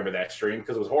moderators remember that stream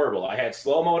because it was horrible. I had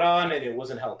slow mode on, and it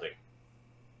wasn't helping.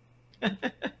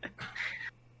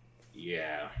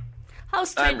 Yeah.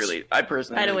 How's Twitch? I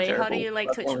personally. By the way, terrible. how do you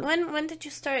like Twitch? When did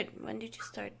you start? When did you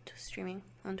start streaming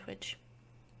on Twitch?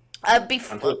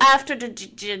 After the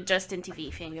Justin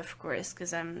TV thing, of course,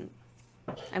 because I'm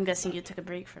guessing you took a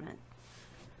break from it.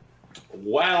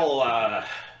 Well,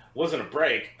 wasn't a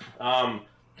break.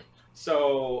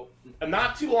 So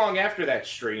not too long after that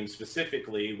stream,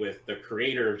 specifically with the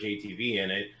creator of JTV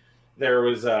in it, there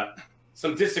was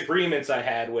some disagreements I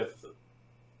had with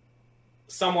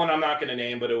someone I'm not going to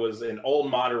name, but it was an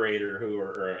old moderator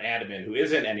or admin who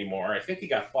isn't anymore. I think he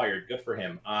got fired. Good for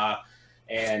him.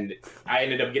 And I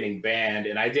ended up getting banned,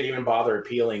 and I didn't even bother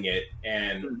appealing it.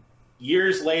 And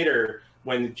years later,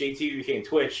 when JTV became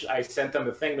Twitch, I sent them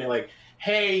a thing being like,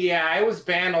 hey, yeah, I was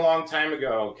banned a long time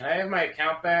ago. Can I have my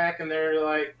account back? And they're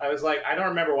like, I was like, I don't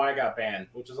remember why I got banned,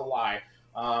 which is a lie.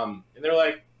 And they're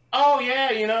like, oh,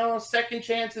 yeah, second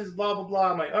chances, blah, blah,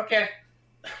 blah. I'm like, okay.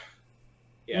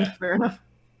 Yeah. Fair enough.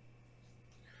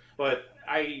 But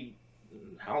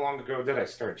how long ago did I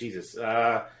start? Jesus.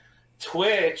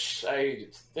 Twitch, I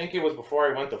think it was before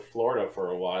I went to Florida for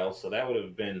a while, so that would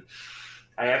have been,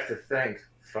 I have to think,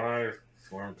 5,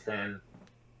 4, 10.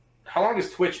 How long has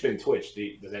Twitch been Twitch?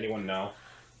 Does anyone know?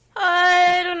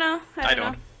 I don't know. I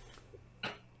don't know.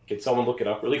 Can someone look it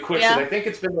up really quick? Yeah. I think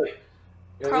it's been like,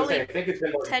 probably I think it's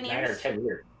been like 10 9 years. or 10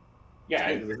 years.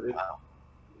 Yeah. Wow.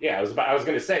 Yeah, I was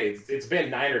going to say, it's been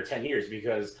 9 or 10 years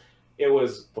because it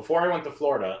was before I went to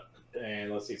Florida.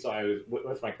 And let's see, so I was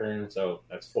with my current, so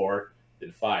that's 4,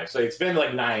 then 5. So it's been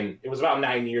like 9. It was about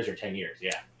 9 years or 10 years.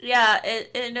 Yeah. Yeah. It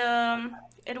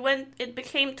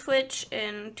became Twitch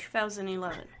in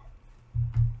 2011.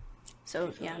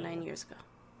 So yeah, 9 years ago.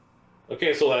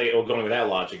 Okay, so like going with that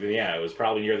logic, then yeah, it was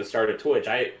probably near the start of Twitch.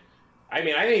 I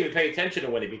mean, I didn't even pay attention to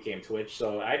when it became Twitch,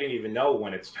 so I didn't even know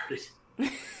when it started.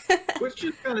 Twitch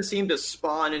just kind of seemed to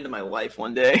spawn into my life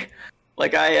one day.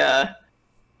 Like I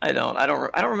don't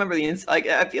remember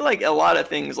I feel like a lot of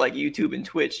things like YouTube and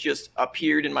Twitch just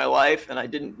appeared in my life, and I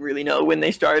didn't really know when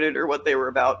they started or what they were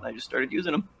about, and I just started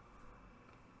using them.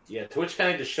 Yeah, Twitch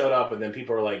kind of just showed up, and then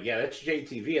people were like, "Yeah, that's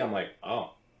JTV." I'm like,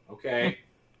 "Oh, okay."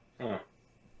 Huh.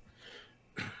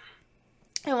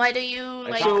 And why do you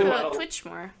like Twitch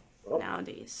more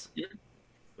nowadays? Yeah.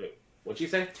 Wait, what'd you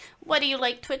say? Why do you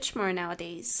like Twitch more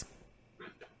nowadays?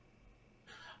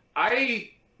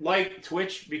 I like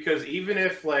Twitch because even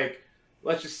if, like,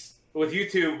 let's just, with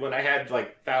YouTube, when I had,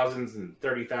 like, thousands and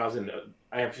 30,000,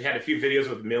 I have had a few videos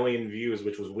with 1 million views,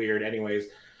 which was weird anyways.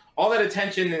 All that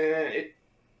attention, okay,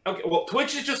 well,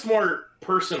 Twitch is just more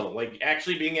personal, like,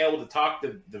 actually being able to talk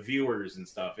to the viewers and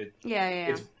stuff. It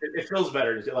feels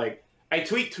better. Like, I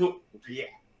treat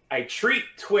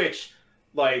Twitch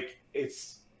like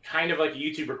it's kind of like a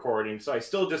YouTube recording, so I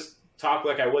still just talk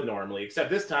like I would normally, except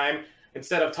this time,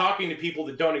 instead of talking to people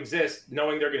that don't exist,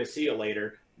 knowing they're going to see it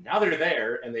later, now they're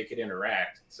there and they can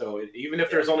interact. So even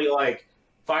if there's only like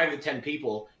 5 to 10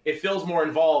 people, it feels more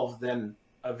involved than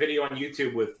a video on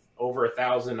YouTube with over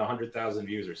 1,000, 100,000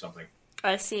 views or something.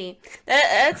 I see.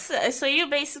 That's so you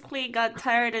basically got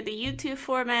tired of the YouTube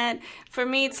format. For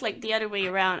me, it's like the other way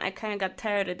around. I kind of got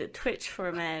tired of the Twitch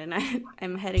format, and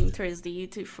I'm heading towards the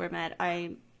YouTube format.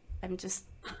 I'm just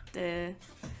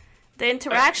The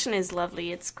interaction is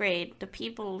lovely. It's great. The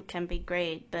people can be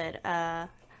great, but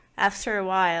after a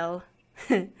while,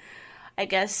 I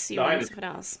guess you want something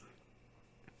else.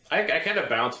 I kind of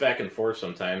bounce back and forth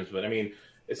sometimes, but I mean,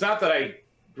 it's not that I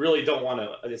really don't want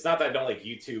to. It's not that I don't like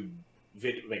YouTube,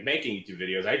 like making YouTube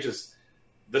videos.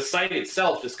 The site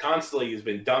itself just constantly has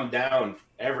been dumbed down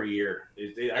every year.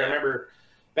 I remember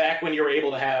back when you were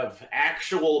able to have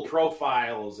actual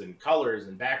profiles and colors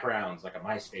and backgrounds, like a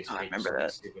MySpace page. I remember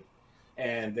that. Stupid.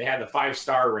 And they had the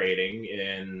 5-star rating,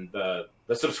 and the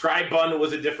subscribe button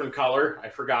was a different color. I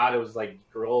forgot, it was like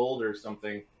gold or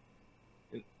something.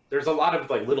 There's a lot of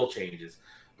like little changes,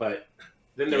 but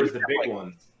then there was the big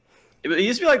ones. It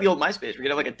used to be like the old MySpace, where you'd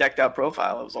have like a decked out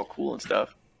profile. It was all cool and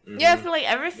stuff. Mm-hmm. Yeah, I feel like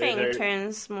everything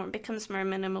becomes more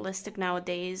minimalistic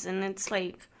nowadays, and it's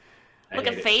like, look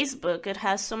at Facebook. It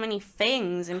has so many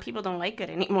things, and people don't like it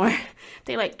anymore.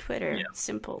 They like Twitter. Yeah.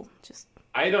 Simple. Just.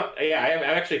 I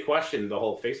actually questioned the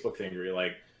whole Facebook thing. Where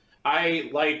like, I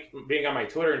like being on my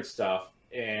Twitter and stuff,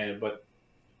 but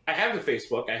I have a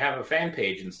Facebook. I have a fan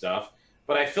page and stuff.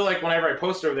 But I feel like whenever I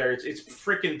post over there, it's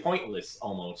freaking pointless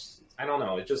almost. I don't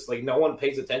know. It's just like no one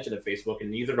pays attention to Facebook,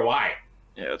 and neither do I.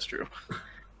 Yeah, that's true.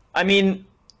 I mean,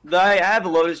 I have the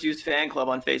Lotus Juice fan club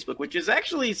on Facebook, which is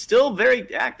actually still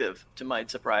very active, to my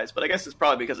surprise. But I guess it's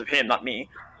probably because of him, not me.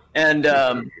 And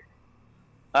but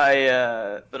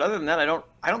other than that, I don't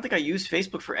think I use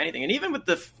Facebook for anything. And even with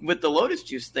the Lotus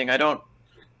Juice thing, I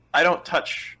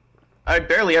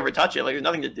barely ever touch it. Like, there's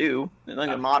nothing to do. There's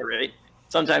nothing to moderate.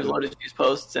 Sometimes Lotus Juice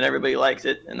posts and everybody likes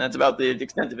it, and that's about the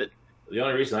extent of it. The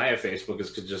only reason I have Facebook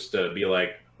is to just be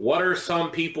like, what are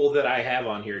some people that I have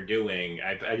on here doing?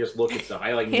 I just look at stuff.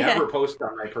 I never post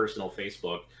on my personal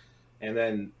Facebook, and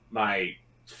then my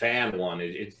fan one.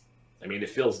 It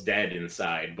feels dead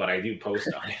inside, but I do post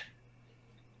on it.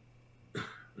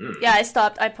 Yeah, I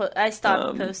stopped. I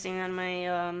stopped posting on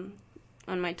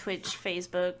my Twitch page.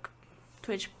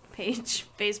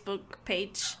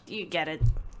 You get it.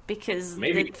 Because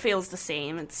it feels the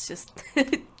same. It's just...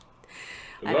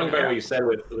 Going by what you said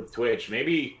with Twitch,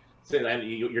 maybe since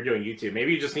you're doing YouTube,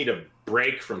 maybe you just need a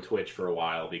break from Twitch for a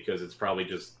while, because it's probably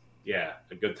just, a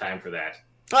good time for that.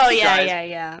 Oh,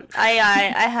 yeah.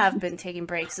 I have been taking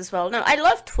breaks as well. No, I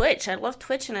love Twitch. And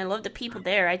I love the people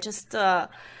there. I just, I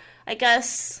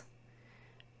guess,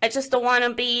 I just don't want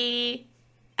to be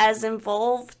as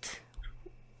involved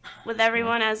with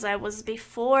everyone as I was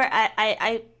before.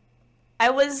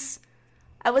 I've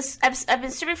been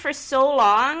streaming for so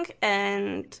long,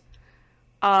 and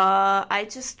I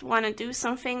just want to do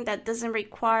something that doesn't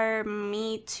require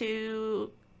me to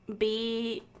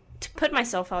put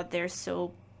myself out there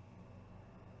so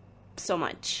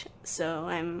much. So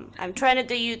I'm trying to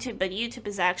do YouTube, but YouTube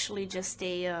is actually just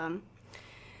a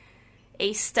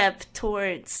step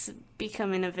towards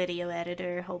becoming a video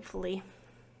editor, hopefully.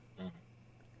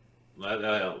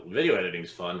 Video editing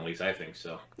is fun, at least I think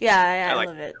so. Yeah, I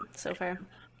love it so far.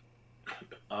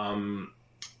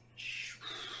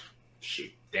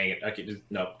 Shoot, dang it! I could just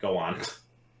go on.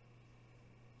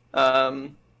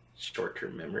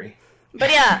 Short-term memory.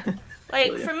 But yeah,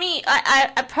 like for me,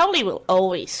 I probably will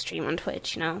always stream on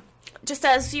Twitch, just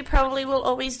as you probably will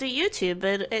always do YouTube.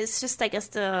 But it's just, I guess,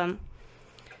 the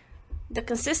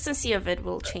consistency of it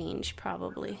will change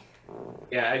probably.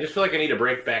 Yeah, I just feel like I need to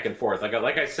break back and forth.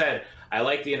 Like I said, I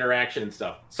like the interaction and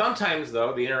stuff. Sometimes,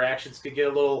 though, the interactions could get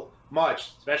a little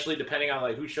much, especially depending on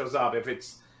like who shows up. If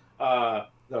it's the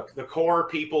core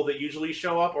people that usually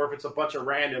show up, or if it's a bunch of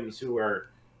randoms who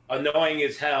are annoying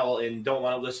as hell and don't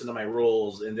want to listen to my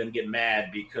rules, and then get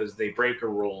mad because they break a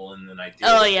rule, and then I do.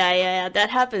 Oh yeah, that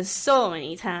happens so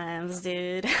many times,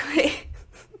 dude.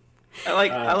 I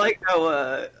like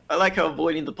how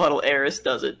avoiding the puddle heiress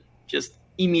does it. Just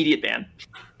immediate ban.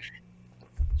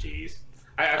 Jeez.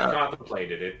 I've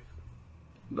contemplated it.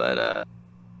 But,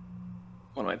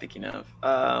 what am I thinking of?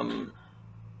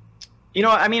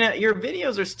 Your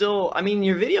videos are still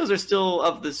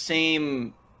of the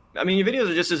same... your videos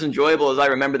are just as enjoyable as I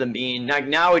remember them being. Like,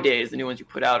 nowadays, the new ones you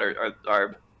put out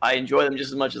are I enjoy them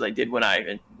just as much as I did when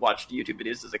I watched YouTube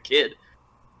videos as a kid.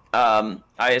 I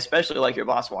especially like your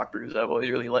boss walkthroughs. I've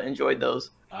always really enjoyed those.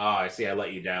 Oh, I see. I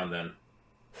let you down then.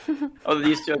 Oh, are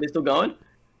they still going?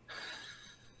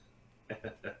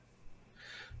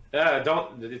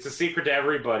 Don't. It's a secret to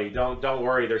everybody. Don't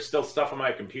worry. There's still stuff on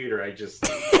my computer. I just,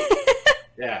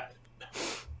 yeah.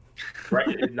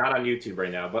 Right, not on YouTube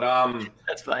right now, but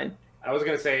that's fine. I was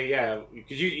gonna say, yeah,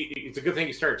 because it's a good thing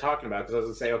you started talking about, because I was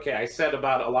gonna say, okay, I said a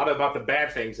lot about the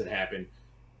bad things that happened.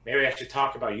 Maybe I should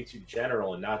talk about YouTube in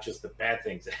general and not just the bad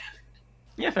things that happened.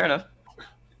 Yeah, fair enough.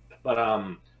 But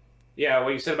Yeah,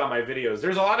 what you said about my videos.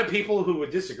 There's a lot of people who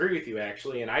would disagree with you,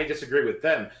 actually, and I disagree with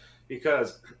them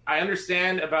because I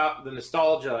understand about the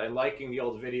nostalgia and liking the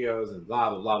old videos and blah,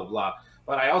 blah, blah, blah, blah.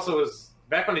 But I also was,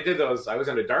 back when I did those, I was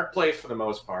in a dark place for the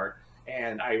most part,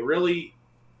 and I really,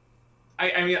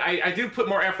 I do put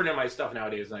more effort in my stuff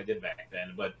nowadays than I did back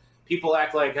then, but people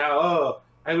act like, I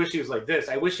wish he was like this.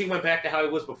 I wish he went back to how he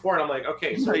was before, and I'm like,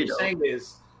 okay, so what you're saying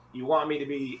is you want me to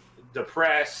be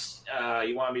depressed,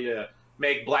 you want me to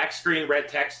make black screen red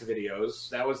text videos.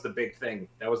 That was the big thing.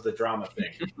 That was the drama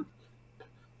thing.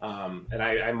 And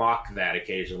I mock that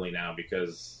occasionally now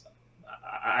because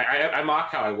I mock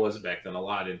how I was back then a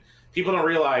lot. And people don't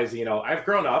realize, I've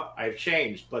grown up, I've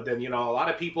changed. But then, a lot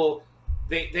of people,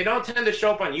 they don't tend to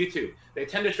show up on YouTube. They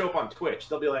tend to show up on Twitch.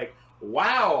 They'll be like,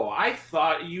 wow, I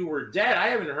thought you were dead. I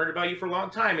haven't heard about you for a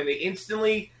long time. And they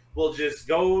instantly will just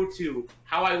go to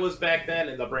how I was back then,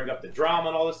 and they'll bring up the drama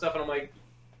and all this stuff. And I'm like,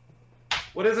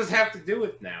 what does this have to do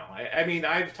with now? I mean,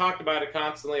 I've talked about it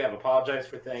constantly. I've apologized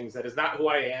for things. That is not who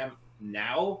I am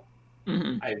now.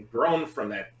 Mm-hmm. I've grown from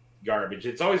that garbage.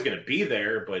 It's always going to be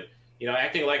there, but,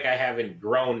 acting like I haven't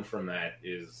grown from that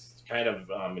is kind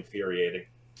of infuriating.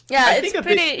 Yeah, it's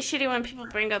pretty shitty when people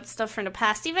bring up stuff from the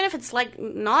past, even if it's like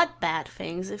not bad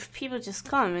things. If people just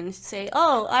come and say,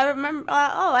 "Oh, I remember.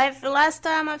 The last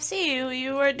time I've seen you,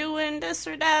 you were doing this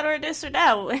or that or this or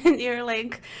that," and you're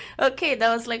like, "Okay,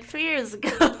 that was like 3 years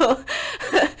ago."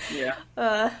 Yeah.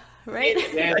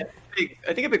 Right. Yeah.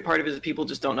 I think a big part of it is people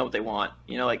just don't know what they want.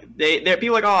 Like they're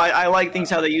people like, "Oh, I like things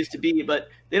how they used to be," but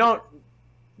they don't.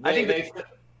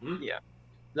 Yeah.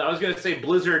 No, I was gonna say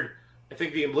Blizzard. I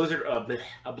think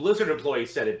a Blizzard employee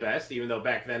said it best, even though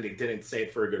back then they didn't say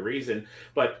it for a good reason.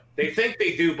 But they think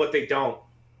they do, but they don't.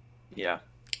 Yeah.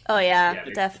 Oh yeah,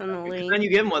 definitely. Because then you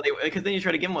give them because then you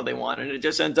try to give them what they want, and it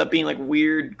just ends up being like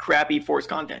weird, crappy, forced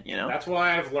content. That's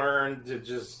why I've learned to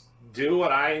just do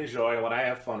what I enjoy, what I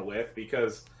have fun with.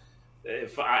 Because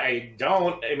if I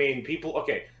don't, people.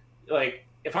 Okay, like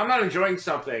if I'm not enjoying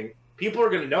something, people are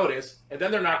going to notice, and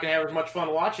then they're not going to have as much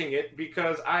fun watching it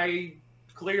because I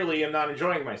clearly am not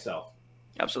enjoying myself.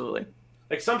 Absolutely.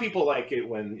 Like some people like it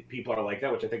when people are like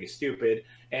that, which I think is stupid.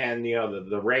 And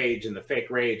the rage and the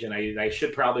fake rage. And I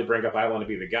should probably bring up I Want to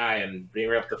Be the Guy and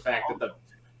bring up the fact that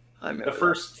the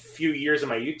first few years of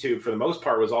my YouTube, for the most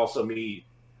part, was also me.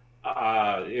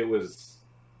 It was,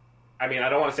 I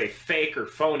don't want to say fake or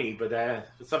phony, but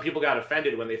some people got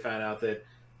offended when they found out that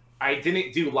I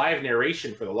didn't do live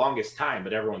narration for the longest time,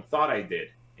 but everyone thought I did.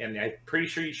 And I'm pretty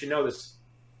sure you should know this.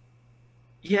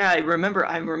 Yeah, I remember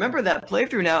that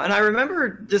playthrough now, and I remember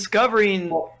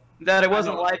discovering that it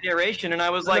wasn't live narration, and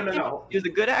I was like, he was a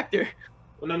good actor.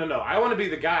 Well, no. I Want to Be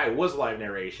the Guy was live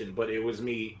narration, but it was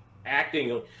me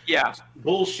acting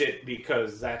bullshit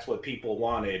because that's what people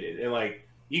wanted. And like,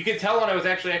 you could tell when I was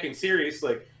actually acting serious,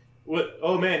 like, what?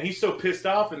 Oh man, he's so pissed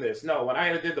off in this. No, when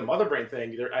I did the Mother Brain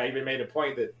thing, I even made a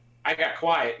point that I got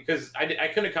quiet because I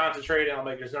couldn't concentrate, and I'm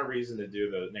like, there's no reason to do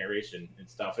the narration and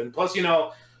stuff. And plus,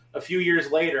 a few years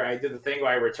later, I did the thing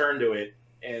where I returned to it,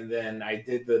 and then I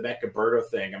did the Mecha-Birdo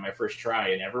thing on my first try,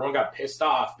 and everyone got pissed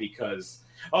off because,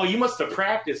 oh, you must have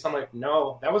practiced. I'm like,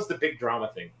 no, that was the big drama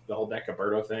thing, the whole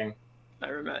Mecha-Birdo thing. I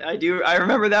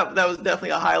remember that. That was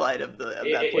definitely a highlight of that.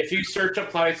 If you search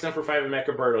up Cloud Snuffer 5 and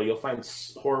Mecha-Birdo, you'll find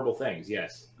horrible things.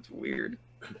 Yes, it's weird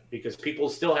because people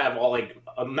still have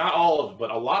not all of,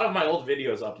 but a lot of my old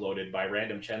videos uploaded by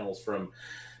random channels from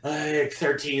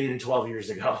 13, 12 years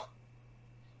ago.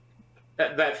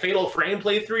 That Fatal Frame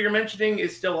playthrough you're mentioning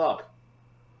is still up.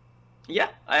 Yeah,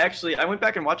 I went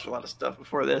back and watched a lot of stuff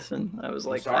before this, and I was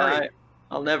like,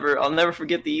 I'll never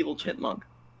forget the evil chipmunk.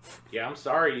 Yeah, I'm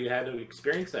sorry you had to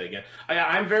experience that again.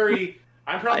 I'm probably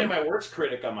my worst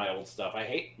critic on my old stuff. I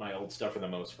hate my old stuff for the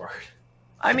most part.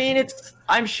 You need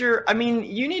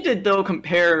to though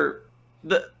compare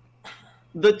the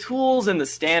tools and the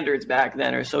standards back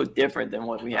then are so different than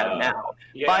what we have now.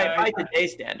 Yeah, by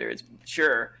today's standards,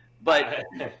 sure. But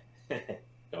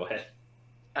go ahead.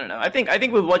 I don't know. I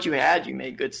think with what you had, you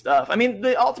made good stuff.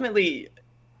 Ultimately,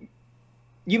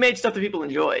 you made stuff that people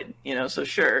enjoyed. So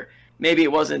sure, maybe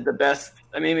it wasn't the best.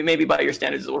 Maybe by your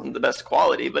standards, it wasn't the best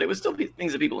quality, but it was still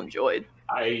things that people enjoyed.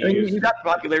 You got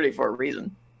popularity for a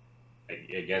reason.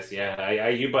 I guess, yeah.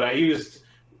 I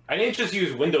didn't just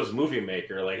use Windows Movie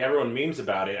Maker like everyone memes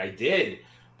about it. I did,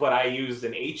 but I used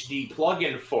an HD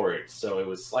plugin for it, so it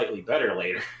was slightly better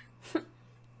later.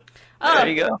 There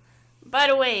you go. By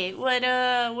the way, what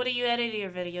do you edit your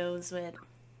videos with?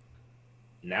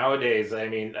 Nowadays,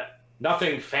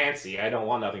 nothing fancy. I don't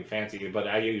want nothing fancy, but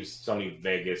I use Sony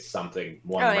Vegas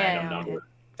random number.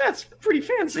 That's pretty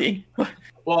fancy.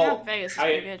 Well, Vegas is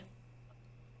pretty good.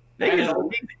 Vegas,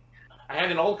 I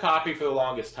had an old copy for the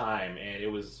longest time, and it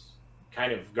was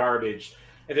kind of garbage.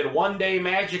 And then one day,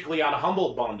 magically, on a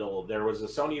Humble Bundle, there was a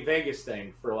Sony Vegas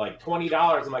thing for like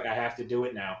 $20. I'm like, I have to do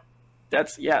it now.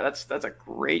 That's a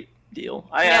great deal.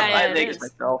 I have Vegas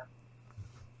myself.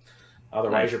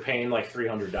 Otherwise, you're paying like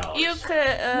 $300. You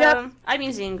could. I'm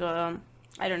using.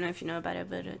 I don't know if you know about it,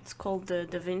 but it's called the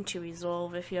DaVinci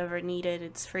Resolve. If you ever need it,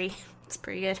 it's free. It's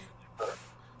pretty good.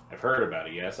 I've heard about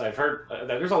it. Yes, I've heard.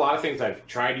 There's a lot of things I've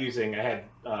tried using. I had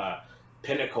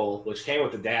Pinnacle, which came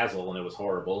with the Dazzle, and it was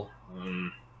horrible.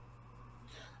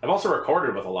 I've also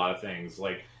recorded with a lot of things.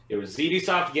 Like, it was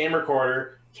ZDSoft Game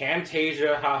Recorder,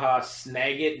 Camtasia,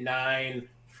 Snagit 9,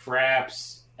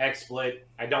 Fraps, XSplit.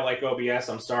 I don't like OBS.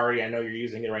 I'm sorry. I know you're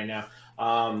using it right now.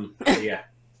 Yeah.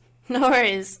 No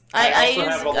worries.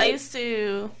 I used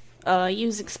to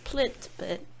use XSplit,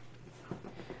 but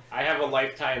I have a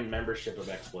lifetime membership of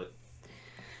XSplit.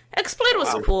 XSplit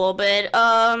was cool, but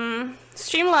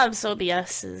Streamlabs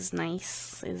OBS is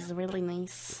nice. Is really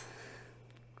nice.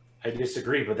 I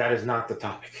disagree, but that is not the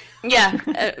topic. Yeah,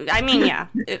 I mean, yeah.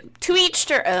 To each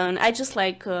their own. I just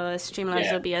like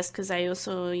Streamlabs OBS because I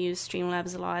also use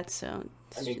Streamlabs a lot, so...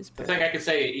 I mean, the thing I could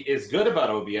say is good about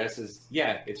OBS is,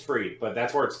 yeah, it's free, but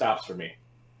that's where it stops for me.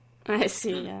 I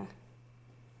see, yeah.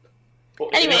 Well,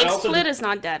 anyway, XSplit is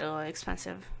not that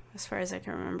expensive, as far as I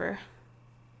can remember.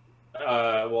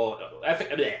 Well, I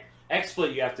think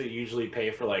XSplit you have to usually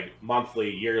pay for like monthly,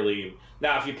 yearly.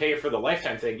 Now, if you pay for the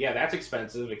lifetime thing, yeah, that's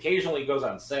expensive. Occasionally it goes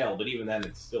on sale, but even then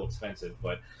it's still expensive.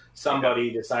 But somebody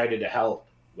decided to help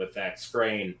with that.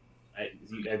 Scrain.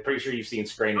 I'm pretty sure you've seen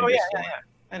Scrain in this one.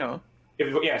 I know.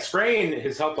 Scrain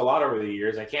has helped a lot over the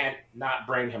years. I can't not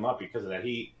bring him up because of that.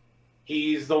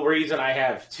 He's the reason I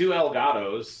have 2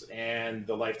 Elgatos and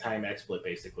the lifetime XSplit,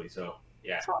 basically. So,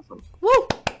 yeah. That's awesome. Woo!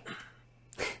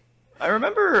 I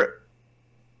remember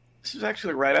this was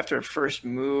actually right after I first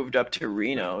moved up to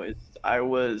Reno. I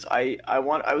was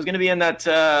going to be in that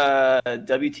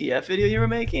WTF video you were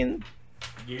making.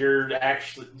 You're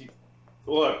actually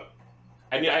look.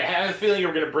 I had a feeling you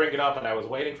were going to bring it up, and I was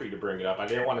waiting for you to bring it up. I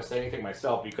didn't want to say anything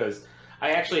myself because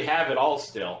I actually have it all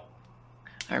still.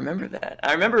 I remember that.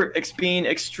 I remember being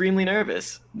extremely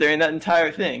nervous during that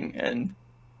entire thing, and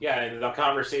yeah, the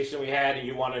conversation we had, and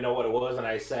you want to know what it was, and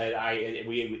I said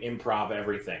we improv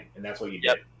everything, and that's what you did.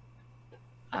 Yep.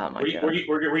 Oh my God.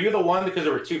 Were you the one, because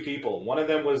there were 2 people? One of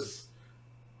them was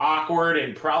awkward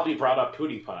and probably brought up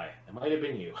PewDiePie. It might have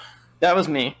been you. That was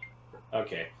me.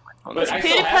 Okay. Was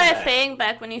PewDiePie a thing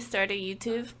back when you started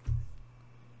YouTube?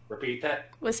 Repeat that?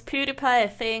 Was PewDiePie a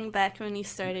thing back when you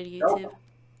started YouTube? Nope.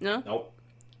 No? Nope.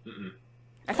 Mm-mm.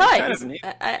 I thought I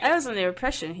was under the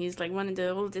impression he's like one of the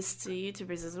oldest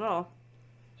YouTubers as well.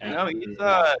 No, he's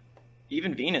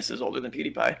even Venus is older than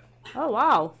PewDiePie. Oh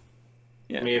wow!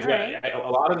 Yeah. I mean, a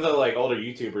lot of the like older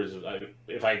YouTubers,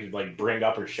 if I could like bring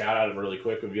up or shout out them really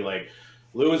quick, would be like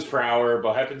Louis Prower,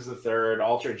 Boheppins III,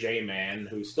 Ultra J Man,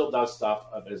 who still does stuff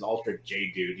as Ultra J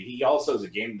Dude. He also is a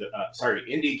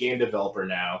indie game developer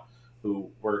now, who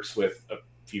works with a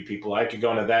few people. I could go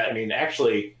into that. I mean,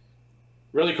 actually.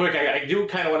 Really quick, I do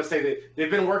kind of want to say that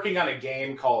they've been working on a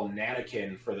game called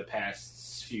Nanakin for the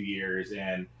past few years,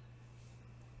 and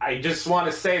I just want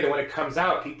to say that when it comes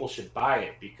out, people should buy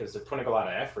it because they're putting a lot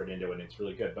of effort into it, and it's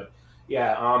really good. But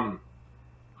yeah,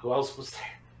 who else was there?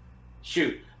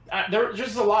 Shoot, there was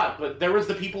just a lot, but there was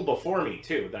the people before me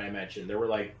too that I mentioned. There were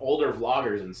like older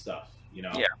vloggers and stuff, you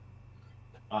know.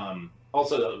 Yeah.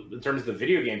 Also, in terms of the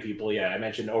video game people, yeah, I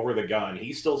mentioned Over the Gun.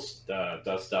 He still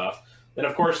does stuff. Then,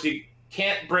 of course, you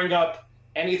can't bring up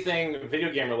anything video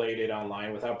game related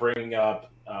online without bringing up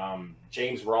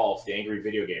James Rolfe, the Angry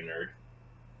Video Game Nerd.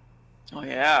 Oh,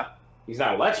 yeah. He's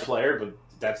not a Let's Player, but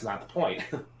that's not the point.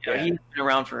 Yeah, he's been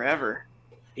around forever.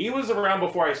 He was around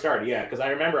before I started, yeah, because I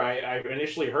remember I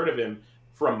initially heard of him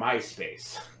from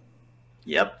MySpace.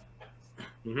 Yep.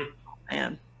 Mm-hmm.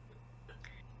 Man.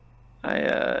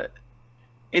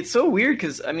 It's so weird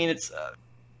because, I mean, it's...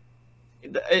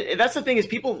 that's the thing is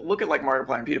people look at like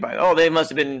Markiplier and PewDiePie. Oh, they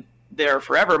must have been there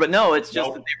forever, but no, it's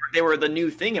just that they were the new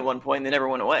thing at one point. And they never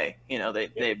went away. You know,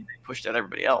 they pushed out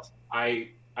everybody else. I'm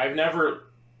not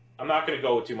going to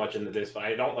go too much into this, but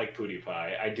I don't like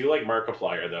PewDiePie. I do like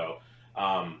Markiplier though,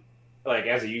 like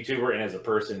as a YouTuber and as a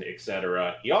person,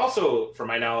 etc. He also, from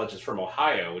my knowledge, is from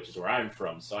Ohio, which is where I'm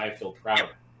from, so I feel proud.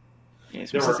 Yeah,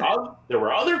 there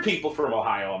were other people from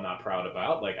Ohio I'm not proud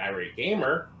about, like Irate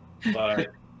Gamer, but.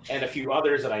 And a few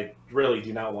others that I really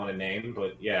do not want to name,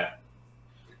 but yeah.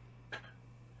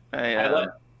 Yeah.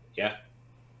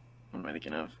 What am I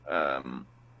thinking of?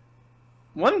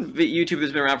 One YouTuber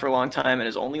that's been around for a long time and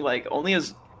is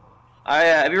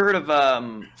have you heard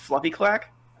of Fluffy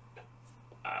Clack?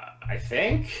 I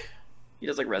think He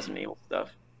does like Resident Evil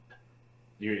stuff.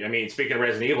 I mean, speaking of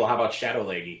Resident Evil, how about Shadow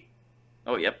Lady?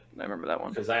 Oh, yep, I remember that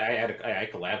one. Because I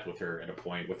collabed with her at a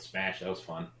point with Smash. That was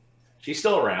fun. She's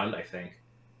still around, I think.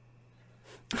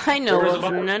 I know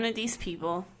of none of these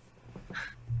people.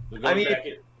 I mean,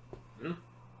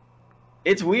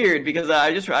 it's weird because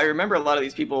I remember a lot of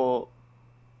these people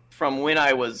from when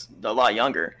I was a lot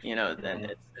younger, you know.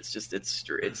 Then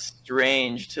it's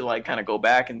strange to like kind of go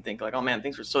back and think like, oh man,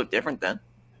 things were so different then.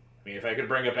 I mean, if I could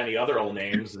bring up any other old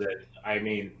names that, I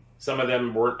mean, some of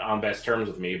them weren't on best terms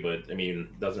with me, but I mean,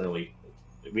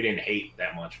 we didn't hate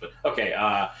that much. But okay,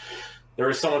 there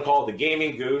was someone called the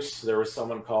Gaming Goose. There was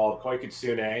someone called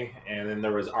Koikitsune, and then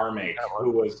there was Armake,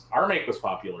 Armake was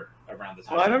popular around the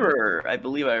time. Well, I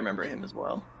believe I remember him as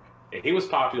well. Yeah, he was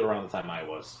popular around the time I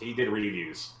was. He did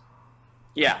reviews.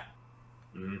 Yeah.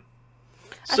 Mm-hmm.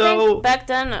 I think back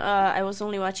then I was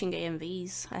only watching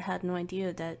AMVs. I had no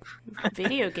idea that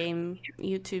video game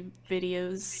YouTube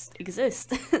videos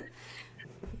exist.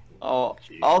 I'll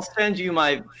send you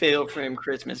my Fatal Frame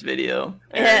Christmas video.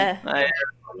 Yeah.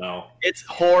 No. It's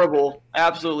horrible.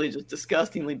 Absolutely just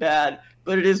disgustingly bad,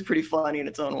 but it is pretty funny in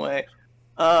its own way.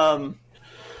 How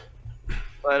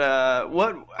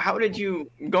did you,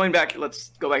 going back, let's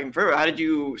go back even further, how did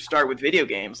you start with video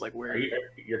games? Like where?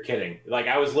 You're kidding. Like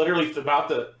I was literally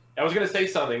I was going to say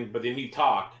something, but then you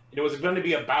talked, and it was going to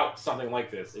be about something like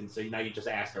this, and so now you just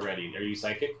asked already. Are you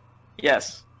psychic?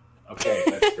 Yes. Okay,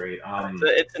 that's great.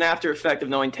 It's an after effect of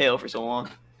knowing Tail for so long.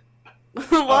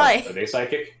 Why? Are they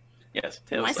psychic? Yes.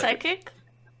 Am I psychic?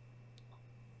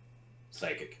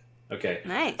 Psychic. Okay.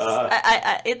 Nice.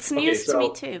 It's news to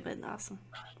me too, but awesome.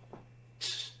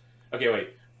 Okay, wait.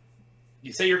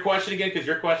 You say your question again, because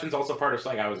your question's also part of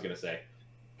something I was going to say.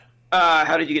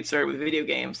 How did you get started with video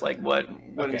games? Like what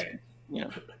okay. You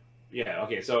know? Yeah,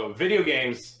 okay. So video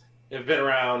games have been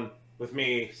around with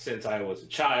me since I was a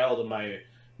child, and my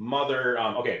mother...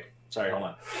 okay, sorry, hold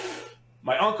on.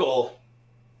 My uncle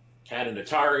had an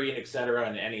Atari and etc.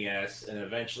 and NES, and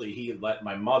eventually he let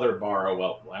my mother borrow...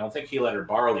 Well, I don't think he let her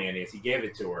borrow the NES. He gave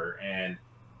it to her, and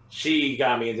she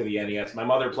got me into the NES. My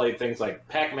mother played things like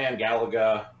Pac-Man,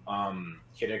 Galaga,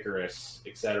 Kid Icarus,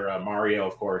 etc. Mario,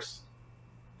 of course.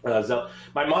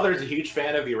 My mother's a huge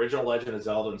fan of the original Legend of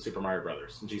Zelda and Super Mario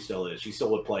Brothers, and she still is. She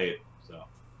still would play it. So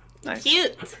nice.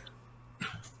 Cute.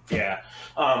 Yeah.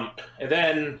 And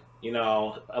then,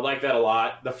 I like that a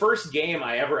lot. The first game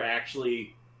I ever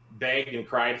actually begged and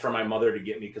cried for my mother to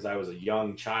get me because I was a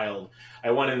young child.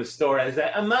 I went in the store and I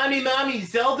said, Mommy,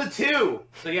 Zelda 2!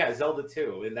 So yeah, Zelda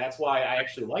 2. And that's why I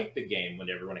actually like the game when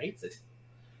everyone hates it.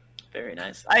 Very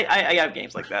nice. I have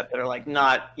games like that are like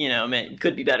not,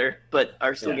 could be better, but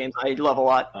are still games I love a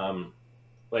lot.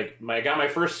 I got my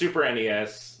first Super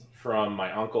NES from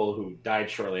my uncle who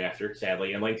died shortly after,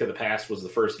 sadly, and Link to the Past was the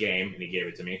first game, and he gave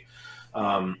it to me.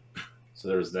 So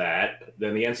there's that.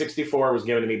 Then the N64 was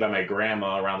given to me by my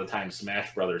grandma around the time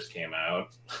Smash Brothers came out.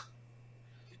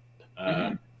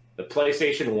 The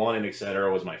PlayStation 1 and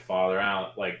etc. was my father.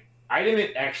 I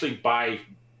didn't actually buy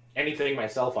anything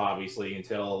myself, obviously,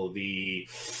 until the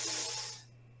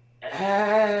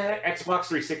Xbox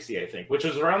 360, I think, which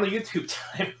was around the YouTube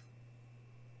time.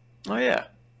 Oh, yeah.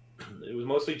 It was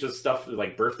mostly just stuff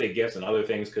like birthday gifts and other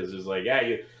things, because it was like,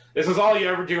 this is all you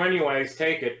ever do anyways,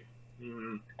 take it.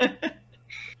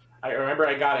 I remember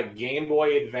I got a Game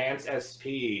Boy Advance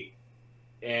SP,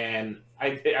 and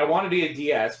I wanted to be a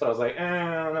DS, but I was like,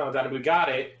 I don't know. Then we got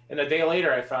it, and a day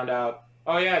later I found out,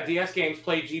 oh yeah, DS games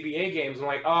play GBA games. I'm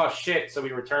like, oh shit, so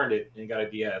we returned it and got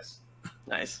a DS.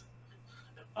 Nice.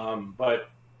 But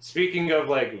speaking of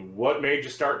what made you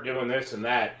start doing this and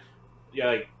that,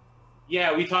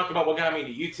 we talked about what got me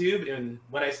into YouTube and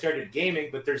when I started gaming,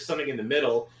 but there's something in the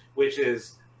middle, which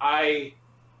is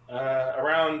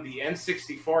around the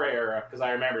N64 era, because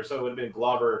I remember, so it would have been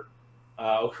Glover,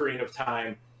 Ocarina of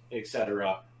Time,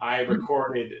 etc. I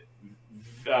recorded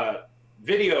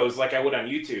videos like I would on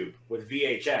YouTube with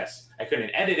VHS. I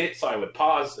couldn't edit it, so I would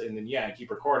pause and then keep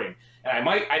recording. And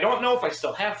I don't know if I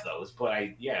still have those, but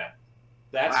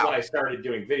that's when I started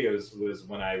doing videos, was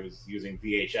when I was using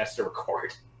VHS to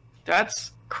record.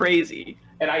 That's crazy.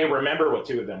 And I remember what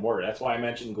two of them were. That's why I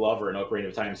mentioned Glover and Ocarina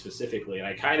of Time specifically. And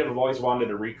I kind of have always wanted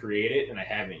to recreate it, and I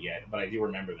haven't yet, but I do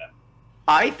remember them.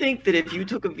 I think that if you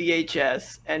took a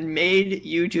VHS and made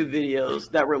YouTube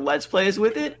videos that were Let's Plays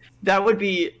with it, that would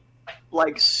be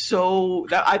I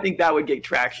think that would get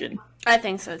traction. I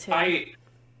think so too. I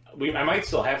might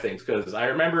still have things, because I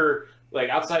remember,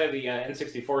 outside of the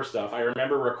N64 stuff, I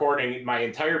remember recording my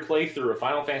entire playthrough of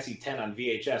Final Fantasy X on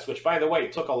VHS, which, by the way,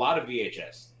 took a lot of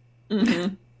VHS.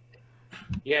 Mm-hmm.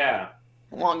 Yeah.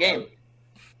 Long game.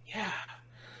 Yeah.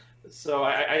 So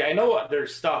I know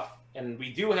there's stuff, and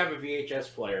we do have a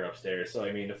VHS player upstairs. So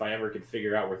I mean, if I ever could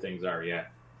figure out where things are, yeah.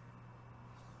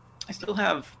 I still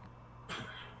have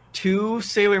 2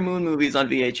 Sailor Moon movies on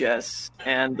VHS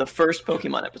and the first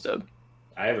Pokemon episode.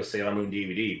 I have a Sailor Moon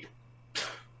DVD.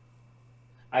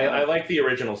 I like the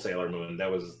original Sailor Moon.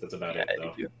 That's about it, though.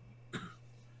 I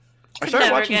Could started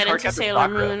never watching get into Cardcaptor Sailor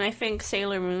Sakura. Moon. I think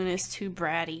Sailor Moon is too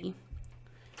bratty.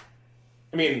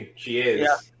 I mean, she is.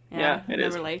 Yeah, it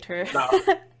never is. liked her. No.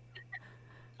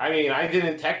 I mean, I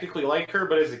didn't technically like her,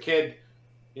 but as a kid,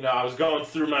 you know, I was going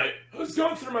through my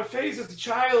phase as a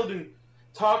child and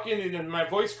talking and my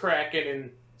voice cracking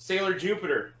and Sailor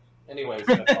Jupiter. Anyways,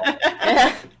 that's all.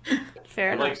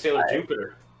 Fair I enough. like Sailor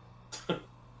Jupiter.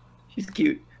 She's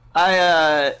cute.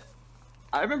 I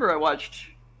remember I watched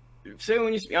Sailor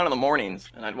Moon used to be on in the mornings,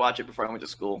 and I'd watch it before I went to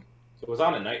school. So it was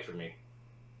on at night for me.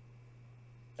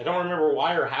 I don't remember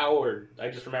why or how, or I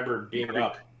just remember being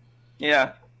up.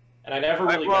 Yeah. And I never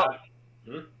really got...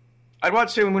 I'd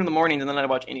watch Sailor Moon in the mornings, and then I'd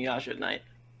watch Inuyasha at night.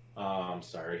 Oh, I'm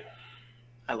sorry.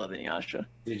 I love Inuyasha.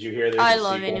 Did you hear this? I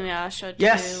love Inuyasha too.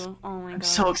 Yes. Oh my god. I'm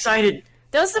so excited.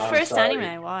 That was the I'm first sorry. anime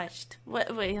I watched.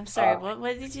 What? Wait, I'm sorry.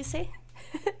 What did you say?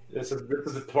 This is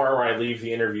the part where I leave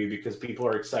the interview because people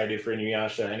are excited for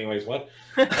Inuyasha. Anyways, what?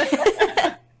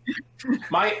 The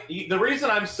reason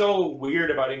I'm so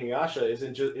weird about Inuyasha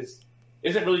isn't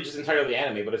really just entirely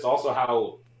anime, but it's also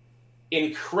how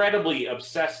incredibly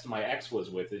obsessed my ex was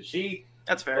with it.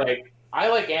 That's fair. Like, I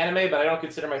like anime, but I don't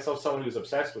consider myself someone who's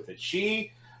obsessed with it.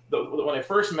 When I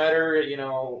first met her, you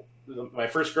know, my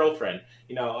first girlfriend,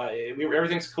 you know,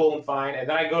 everything's cool and fine. And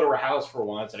then I go to her house for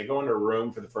once, and I go into her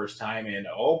room for the first time, and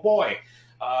oh boy,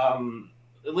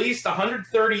 at least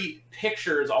 130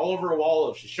 pictures all over a wall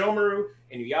of Shishomaru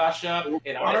and Inuyasha,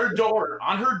 and on her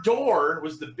door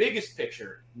was the biggest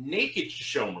picture, naked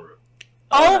Shishomaru.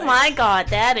 Oh my god,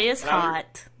 that is And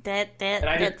hot.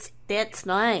 That's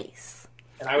nice.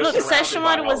 And I was Look, surrounded by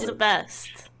Sesshomaru all was the- the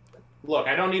best. Look,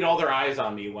 I don't need all their eyes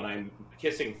on me when I'm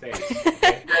kissing face.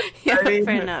 Yeah, I mean-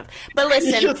 fair enough. But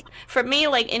listen, for me,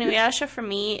 like Inuyasha, for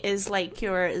me is like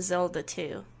your Zelda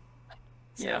 2.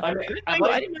 Yeah. I mean, I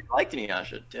liked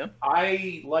Inuyasha, too.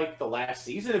 I like the last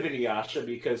season of Inuyasha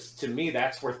because to me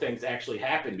that's where things actually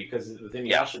happened. Because with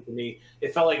Inuyasha, to me,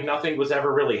 it felt like nothing was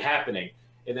ever really happening.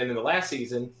 And then in the last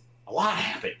season, a lot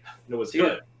happened, and it was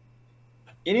good.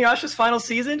 Inuyasha's final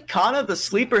season, Kana, the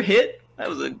sleeper hit.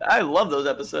 I love those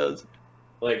episodes.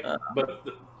 Like,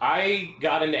 I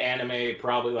got into anime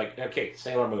probably like, okay,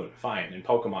 Sailor Moon, fine, and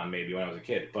Pokemon maybe when I was a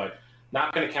kid, but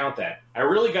not going to count that. I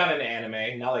really got into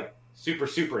anime, not like super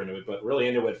into it, but really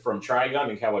into it from Trigun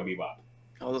and Cowboy Bebop.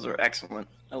 Oh, those are excellent.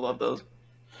 I love those.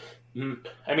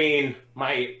 I mean,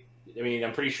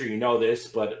 I'm pretty sure you know this,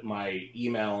 but my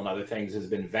email and other things has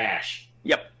been Vash.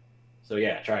 Yep. So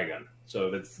yeah, Trigun.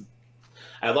 So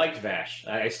I liked Vash.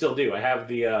 I still do. I have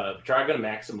the Trigun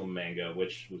Maximum manga,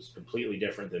 which was completely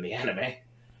different than the anime.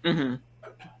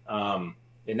 Mm-hmm.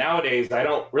 And nowadays, I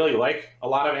don't really like a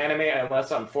lot of anime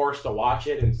unless I'm forced to watch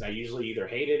it, and I usually either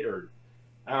hate it or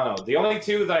I don't know. The only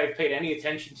two that I've paid any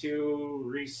attention to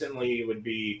recently would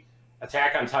be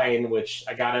Attack on Titan, which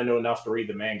I got into enough to read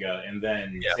the manga, and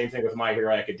then same thing with My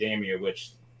Hero Academia,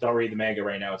 which don't read the manga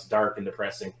right now. It's dark and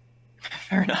depressing.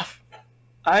 Fair enough.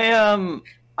 I'm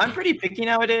pretty picky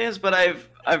nowadays, but I've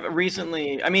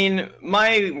recently, I mean,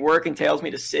 my work entails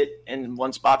me to sit in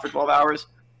one spot for 12 hours.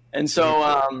 And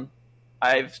so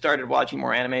I've started watching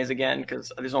more animes again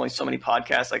because there's only so many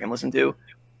podcasts I can listen to.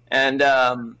 And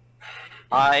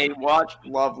I watched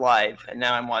Love Live, and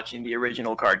now I'm watching the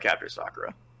original Cardcaptor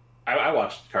Sakura. I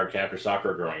watched Cardcaptor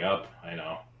Sakura growing up. I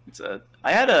know.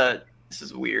 This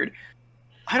is weird.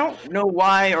 I don't know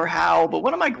why or how, but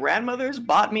one of my grandmothers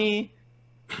bought me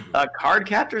a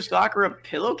Cardcaptor Sakura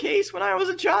pillowcase when I was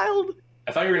a child.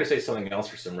 I thought you were going to say something else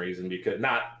for some reason, because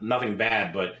nothing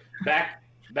bad, but back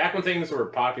when things were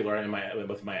popular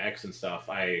with my ex and stuff,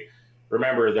 I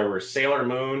remember there were Sailor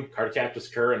Moon, Cardcaptor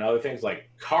Sakura, and other things like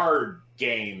card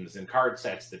games and card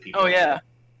sets that people. Oh yeah,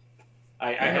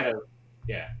 I had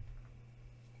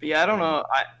But yeah, I don't know.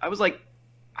 I was like,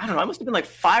 I don't know. I must have been like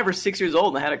 5 or 6 years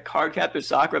old, and I had a Cardcaptor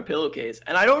Sakura pillowcase,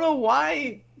 and I don't know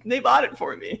why they bought it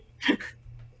for me.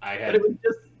 But it was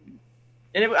just,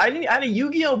 and I had a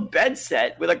Yu-Gi-Oh bed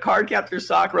set with a Cardcaptor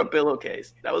Sakura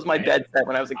pillowcase. That was my bed set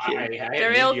when I was a kid. The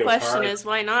real question is,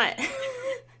 why not?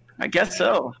 I guess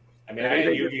so. I mean, I had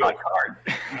a Yu-Gi-Oh card.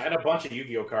 I had a bunch of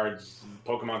Yu-Gi-Oh cards,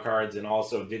 Pokemon cards, and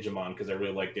also Digimon because I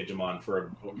really liked Digimon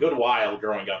for a good while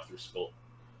growing up through school.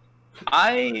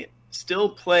 I still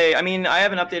play. I mean, I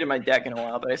haven't updated my deck in a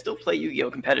while, but I still play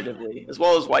Yu-Gi-Oh competitively, as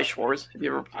well as White Schwarz. Have you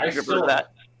ever heard of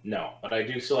that? No, but I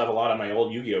do still have a lot of my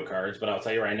old Yu-Gi-Oh cards. But I'll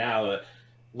tell you right now,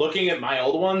 looking at my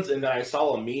old ones, and then I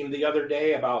saw a meme the other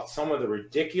day about some of the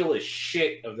ridiculous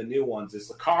shit of the new ones. It's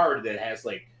a card that has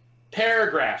like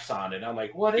paragraphs on it. I'm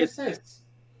like, what is this?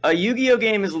 A Yu-Gi-Oh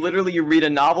game is literally you read a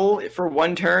novel for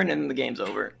one turn and the game's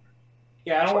over.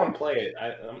 Yeah, I don't want to play it.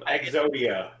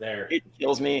 Exodia there. It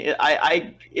kills me.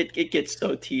 It gets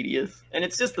so tedious, and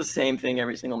it's just the same thing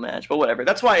every single match. But whatever.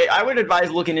 That's why I would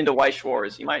advise looking into Weiss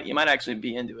Wars. You might actually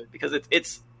be into it because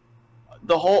it's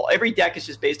the whole every deck is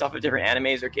just based off of different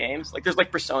animes or games. Like there's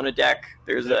like Persona deck.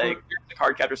 There's a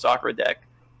Cardcaptor Sakura deck.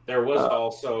 There was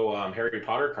also Harry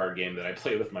Potter card game that I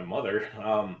played with my mother.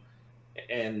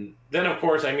 And then, of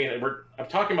course, I mean, I'm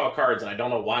talking about cards, and I don't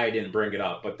know why I didn't bring it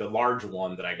up, but the large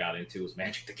one that I got into was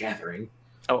Magic the Gathering.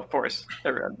 Oh, of course,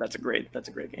 that's a great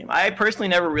game. I personally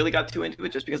never really got too into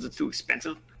it just because it's too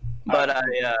expensive. But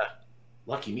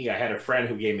lucky me, I had a friend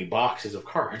who gave me boxes of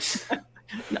cards.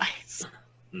 Nice.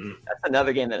 Mm-hmm. That's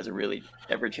another game that is a really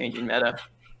ever-changing meta.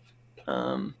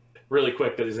 Really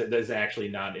quick, that is actually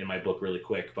not in my book. Really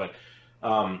quick, but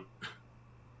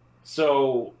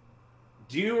so.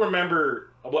 Do you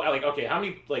remember? Well, like, okay, how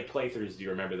many like playthroughs do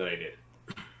you remember that I did?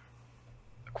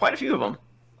 Quite a few of them.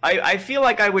 I feel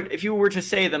like I would, if you were to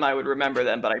say them, I would remember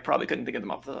them, but I probably couldn't think of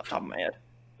them off the top of my head.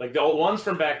 Like the old ones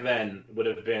from back then would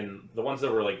have been the ones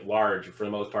that were like large for the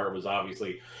most part. Was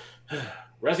obviously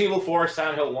Resident Evil 4,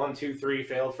 Silent Hill 1, 2, 3,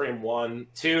 Fatal Frame 1,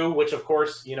 2, which of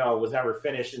course was never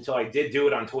finished until I did do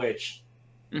it on Twitch.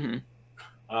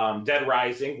 Mm-hmm. Dead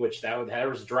Rising, which there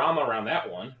was drama around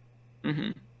that one.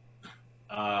 Mm-hmm.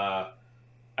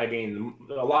 I mean,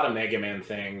 a lot of Mega Man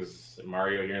things,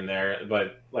 Mario here and there,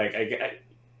 but like,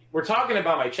 we're talking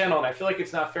about my channel, and I feel like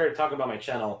it's not fair to talk about my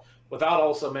channel without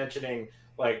also mentioning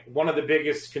like one of the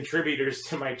biggest contributors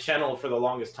to my channel for the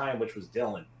longest time, which was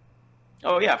Dylan.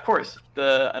 Oh yeah, of course.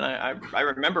 I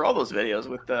remember all those videos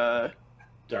with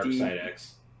Dark Side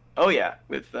X. Oh yeah,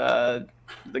 with the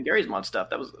Gary's Mod stuff.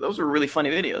 Those were really funny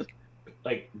videos.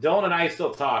 Like Dylan and I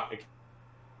still talk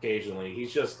occasionally.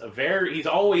 He's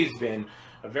always been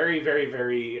a very, very,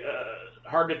 very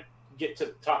hard to get to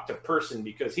talk to person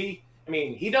because he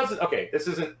doesn't,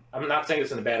 I'm not saying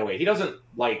this in a bad way. He doesn't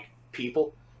like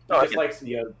people. He just likes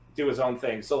to do his own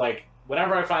thing. So like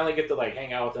whenever I finally get to like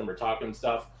hang out with him or talk and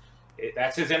stuff,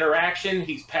 that's his interaction.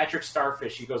 He's Patrick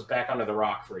Starfish. He goes back under the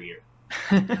rock for a year.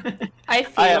 I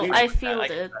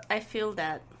feel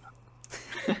that.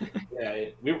 Yeah,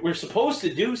 we're supposed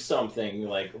to do something,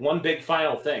 like one big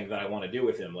final thing that I want to do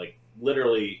with him, like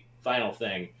literally final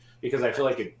thing, because I feel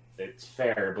like it's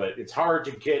fair, but it's hard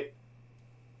to get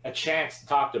a chance to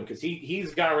talk to him because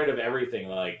he's gotten rid of everything.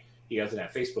 Like he doesn't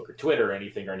have Facebook or Twitter or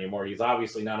anything anymore. He's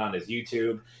obviously not on his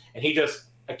YouTube, and he just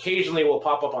occasionally will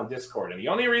pop up on Discord. And the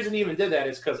only reason he even did that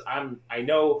is because I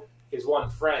know his one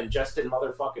friend, Justin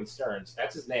motherfucking Stearns.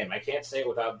 That's his name. I can't say it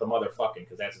without the motherfucking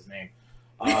because that's his name.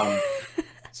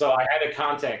 So I had to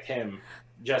contact him,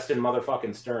 Justin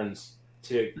motherfucking Stearns,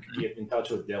 to get in touch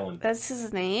with Dylan. That's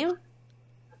his name?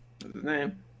 That's his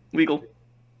name. Legal.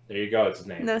 There you go, it's his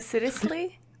name. No,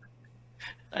 seriously?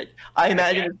 I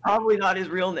imagine it's probably not his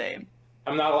real name.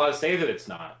 I'm not allowed to say that it's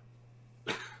not.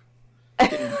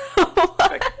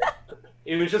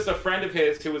 It was just a friend of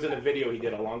his who was in a video he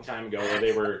did a long time ago where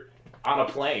they were on a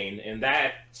plane, and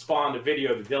that spawned a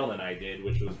video that Dylan and I did,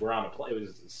 which was we're on a plane. It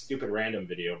was a stupid random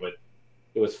video, but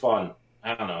it was fun.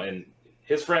 I don't know. And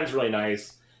his friend's really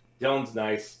nice. Dylan's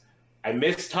nice. I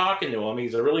miss talking to him.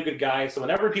 He's a really good guy. So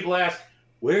whenever people ask,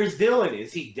 where's Dylan?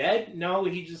 Is he dead? No,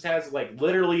 he just has like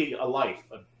literally a life,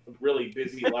 a really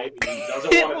busy life. And he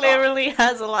doesn't want to literally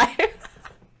has a life.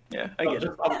 Yeah, I get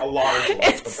it. A large life.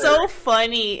 It's so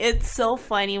funny. It's so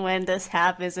funny when this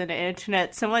happens on the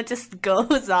internet. Someone just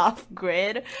goes off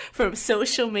grid from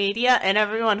social media and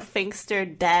everyone thinks they're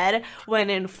dead when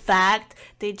in fact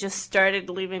they just started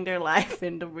living their life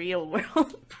in the real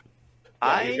world.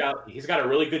 Yeah, he's got a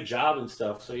really good job and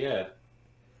stuff, so yeah.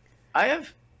 I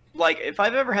have, like, if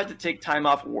I've ever had to take time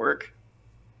off work,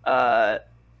 for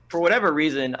whatever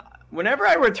reason, whenever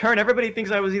I return, everybody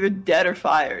thinks I was either dead or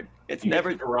fired. It's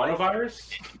never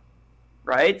coronavirus,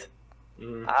 right?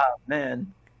 Ah,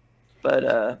 man.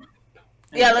 But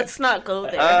yeah, let's not go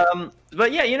there.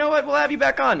 But yeah, you know what? We'll have you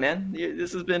back on, man.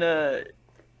 This has been an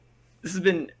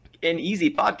easy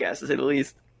podcast, to say the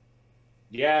least.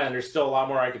 Yeah, and there's still a lot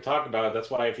more I could talk about. That's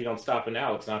why if you don't stop it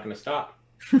now, it's not going to stop.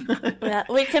 Yeah,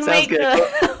 we can make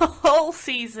a whole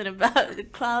season about the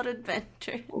Cloud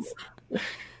Adventures.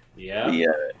 Yeah.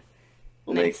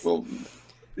 We'll make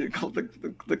called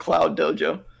the Cloud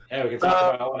Dojo. Yeah, we can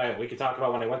talk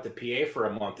about when I went to PA for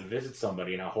a month to visit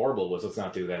somebody and how horrible it was. Let's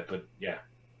not do that, but yeah.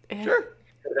 Sure.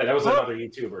 That was another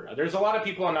YouTuber. There's a lot of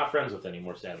people I'm not friends with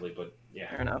anymore, sadly, but yeah.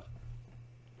 Fair enough.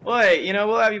 Well, hey,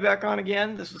 we'll have you back on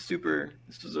again. This was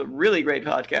a really great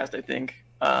podcast, I think.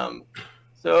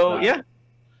 Yeah.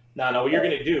 No, what you're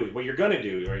gonna do,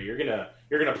 or you're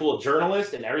gonna pull a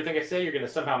journalist, and everything I say, you're gonna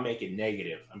somehow make it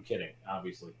negative. I'm kidding,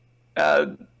 obviously. Are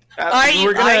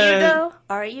you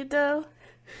though?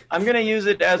 I'm gonna use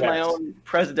it as my own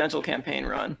presidential campaign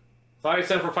run. So I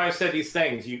said for 5 said these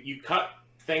things. You cut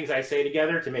things I say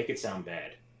together to make it sound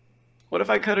bad. What if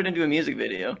I cut it into a music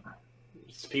video?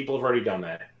 People have already done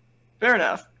that. Fair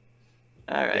enough.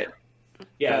 All right.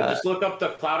 Yeah, just look up the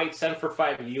Cloud 8 sent for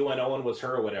 5 you and Owen was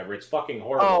her or whatever. It's fucking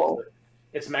horrible. Oh.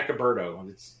 It's Mecha-Birdo.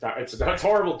 It's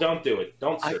horrible. Don't do it.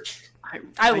 Don't search.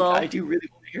 I will. I do really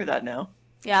want to hear that now.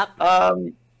 Yep. Yeah.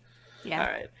 All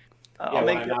right. I'll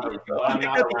make that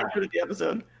the intro to the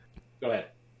episode. Go ahead.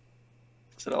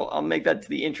 So I'll make that to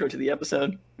the intro to the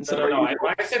episode. No.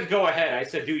 I said go ahead. I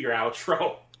said do your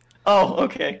outro. Oh,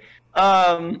 okay.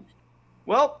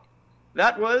 Well,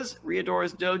 that was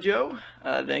Reodora's Dojo.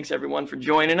 Thanks everyone for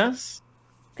joining us.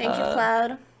 Thank you,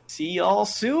 Cloud. See y'all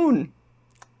soon.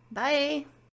 Bye.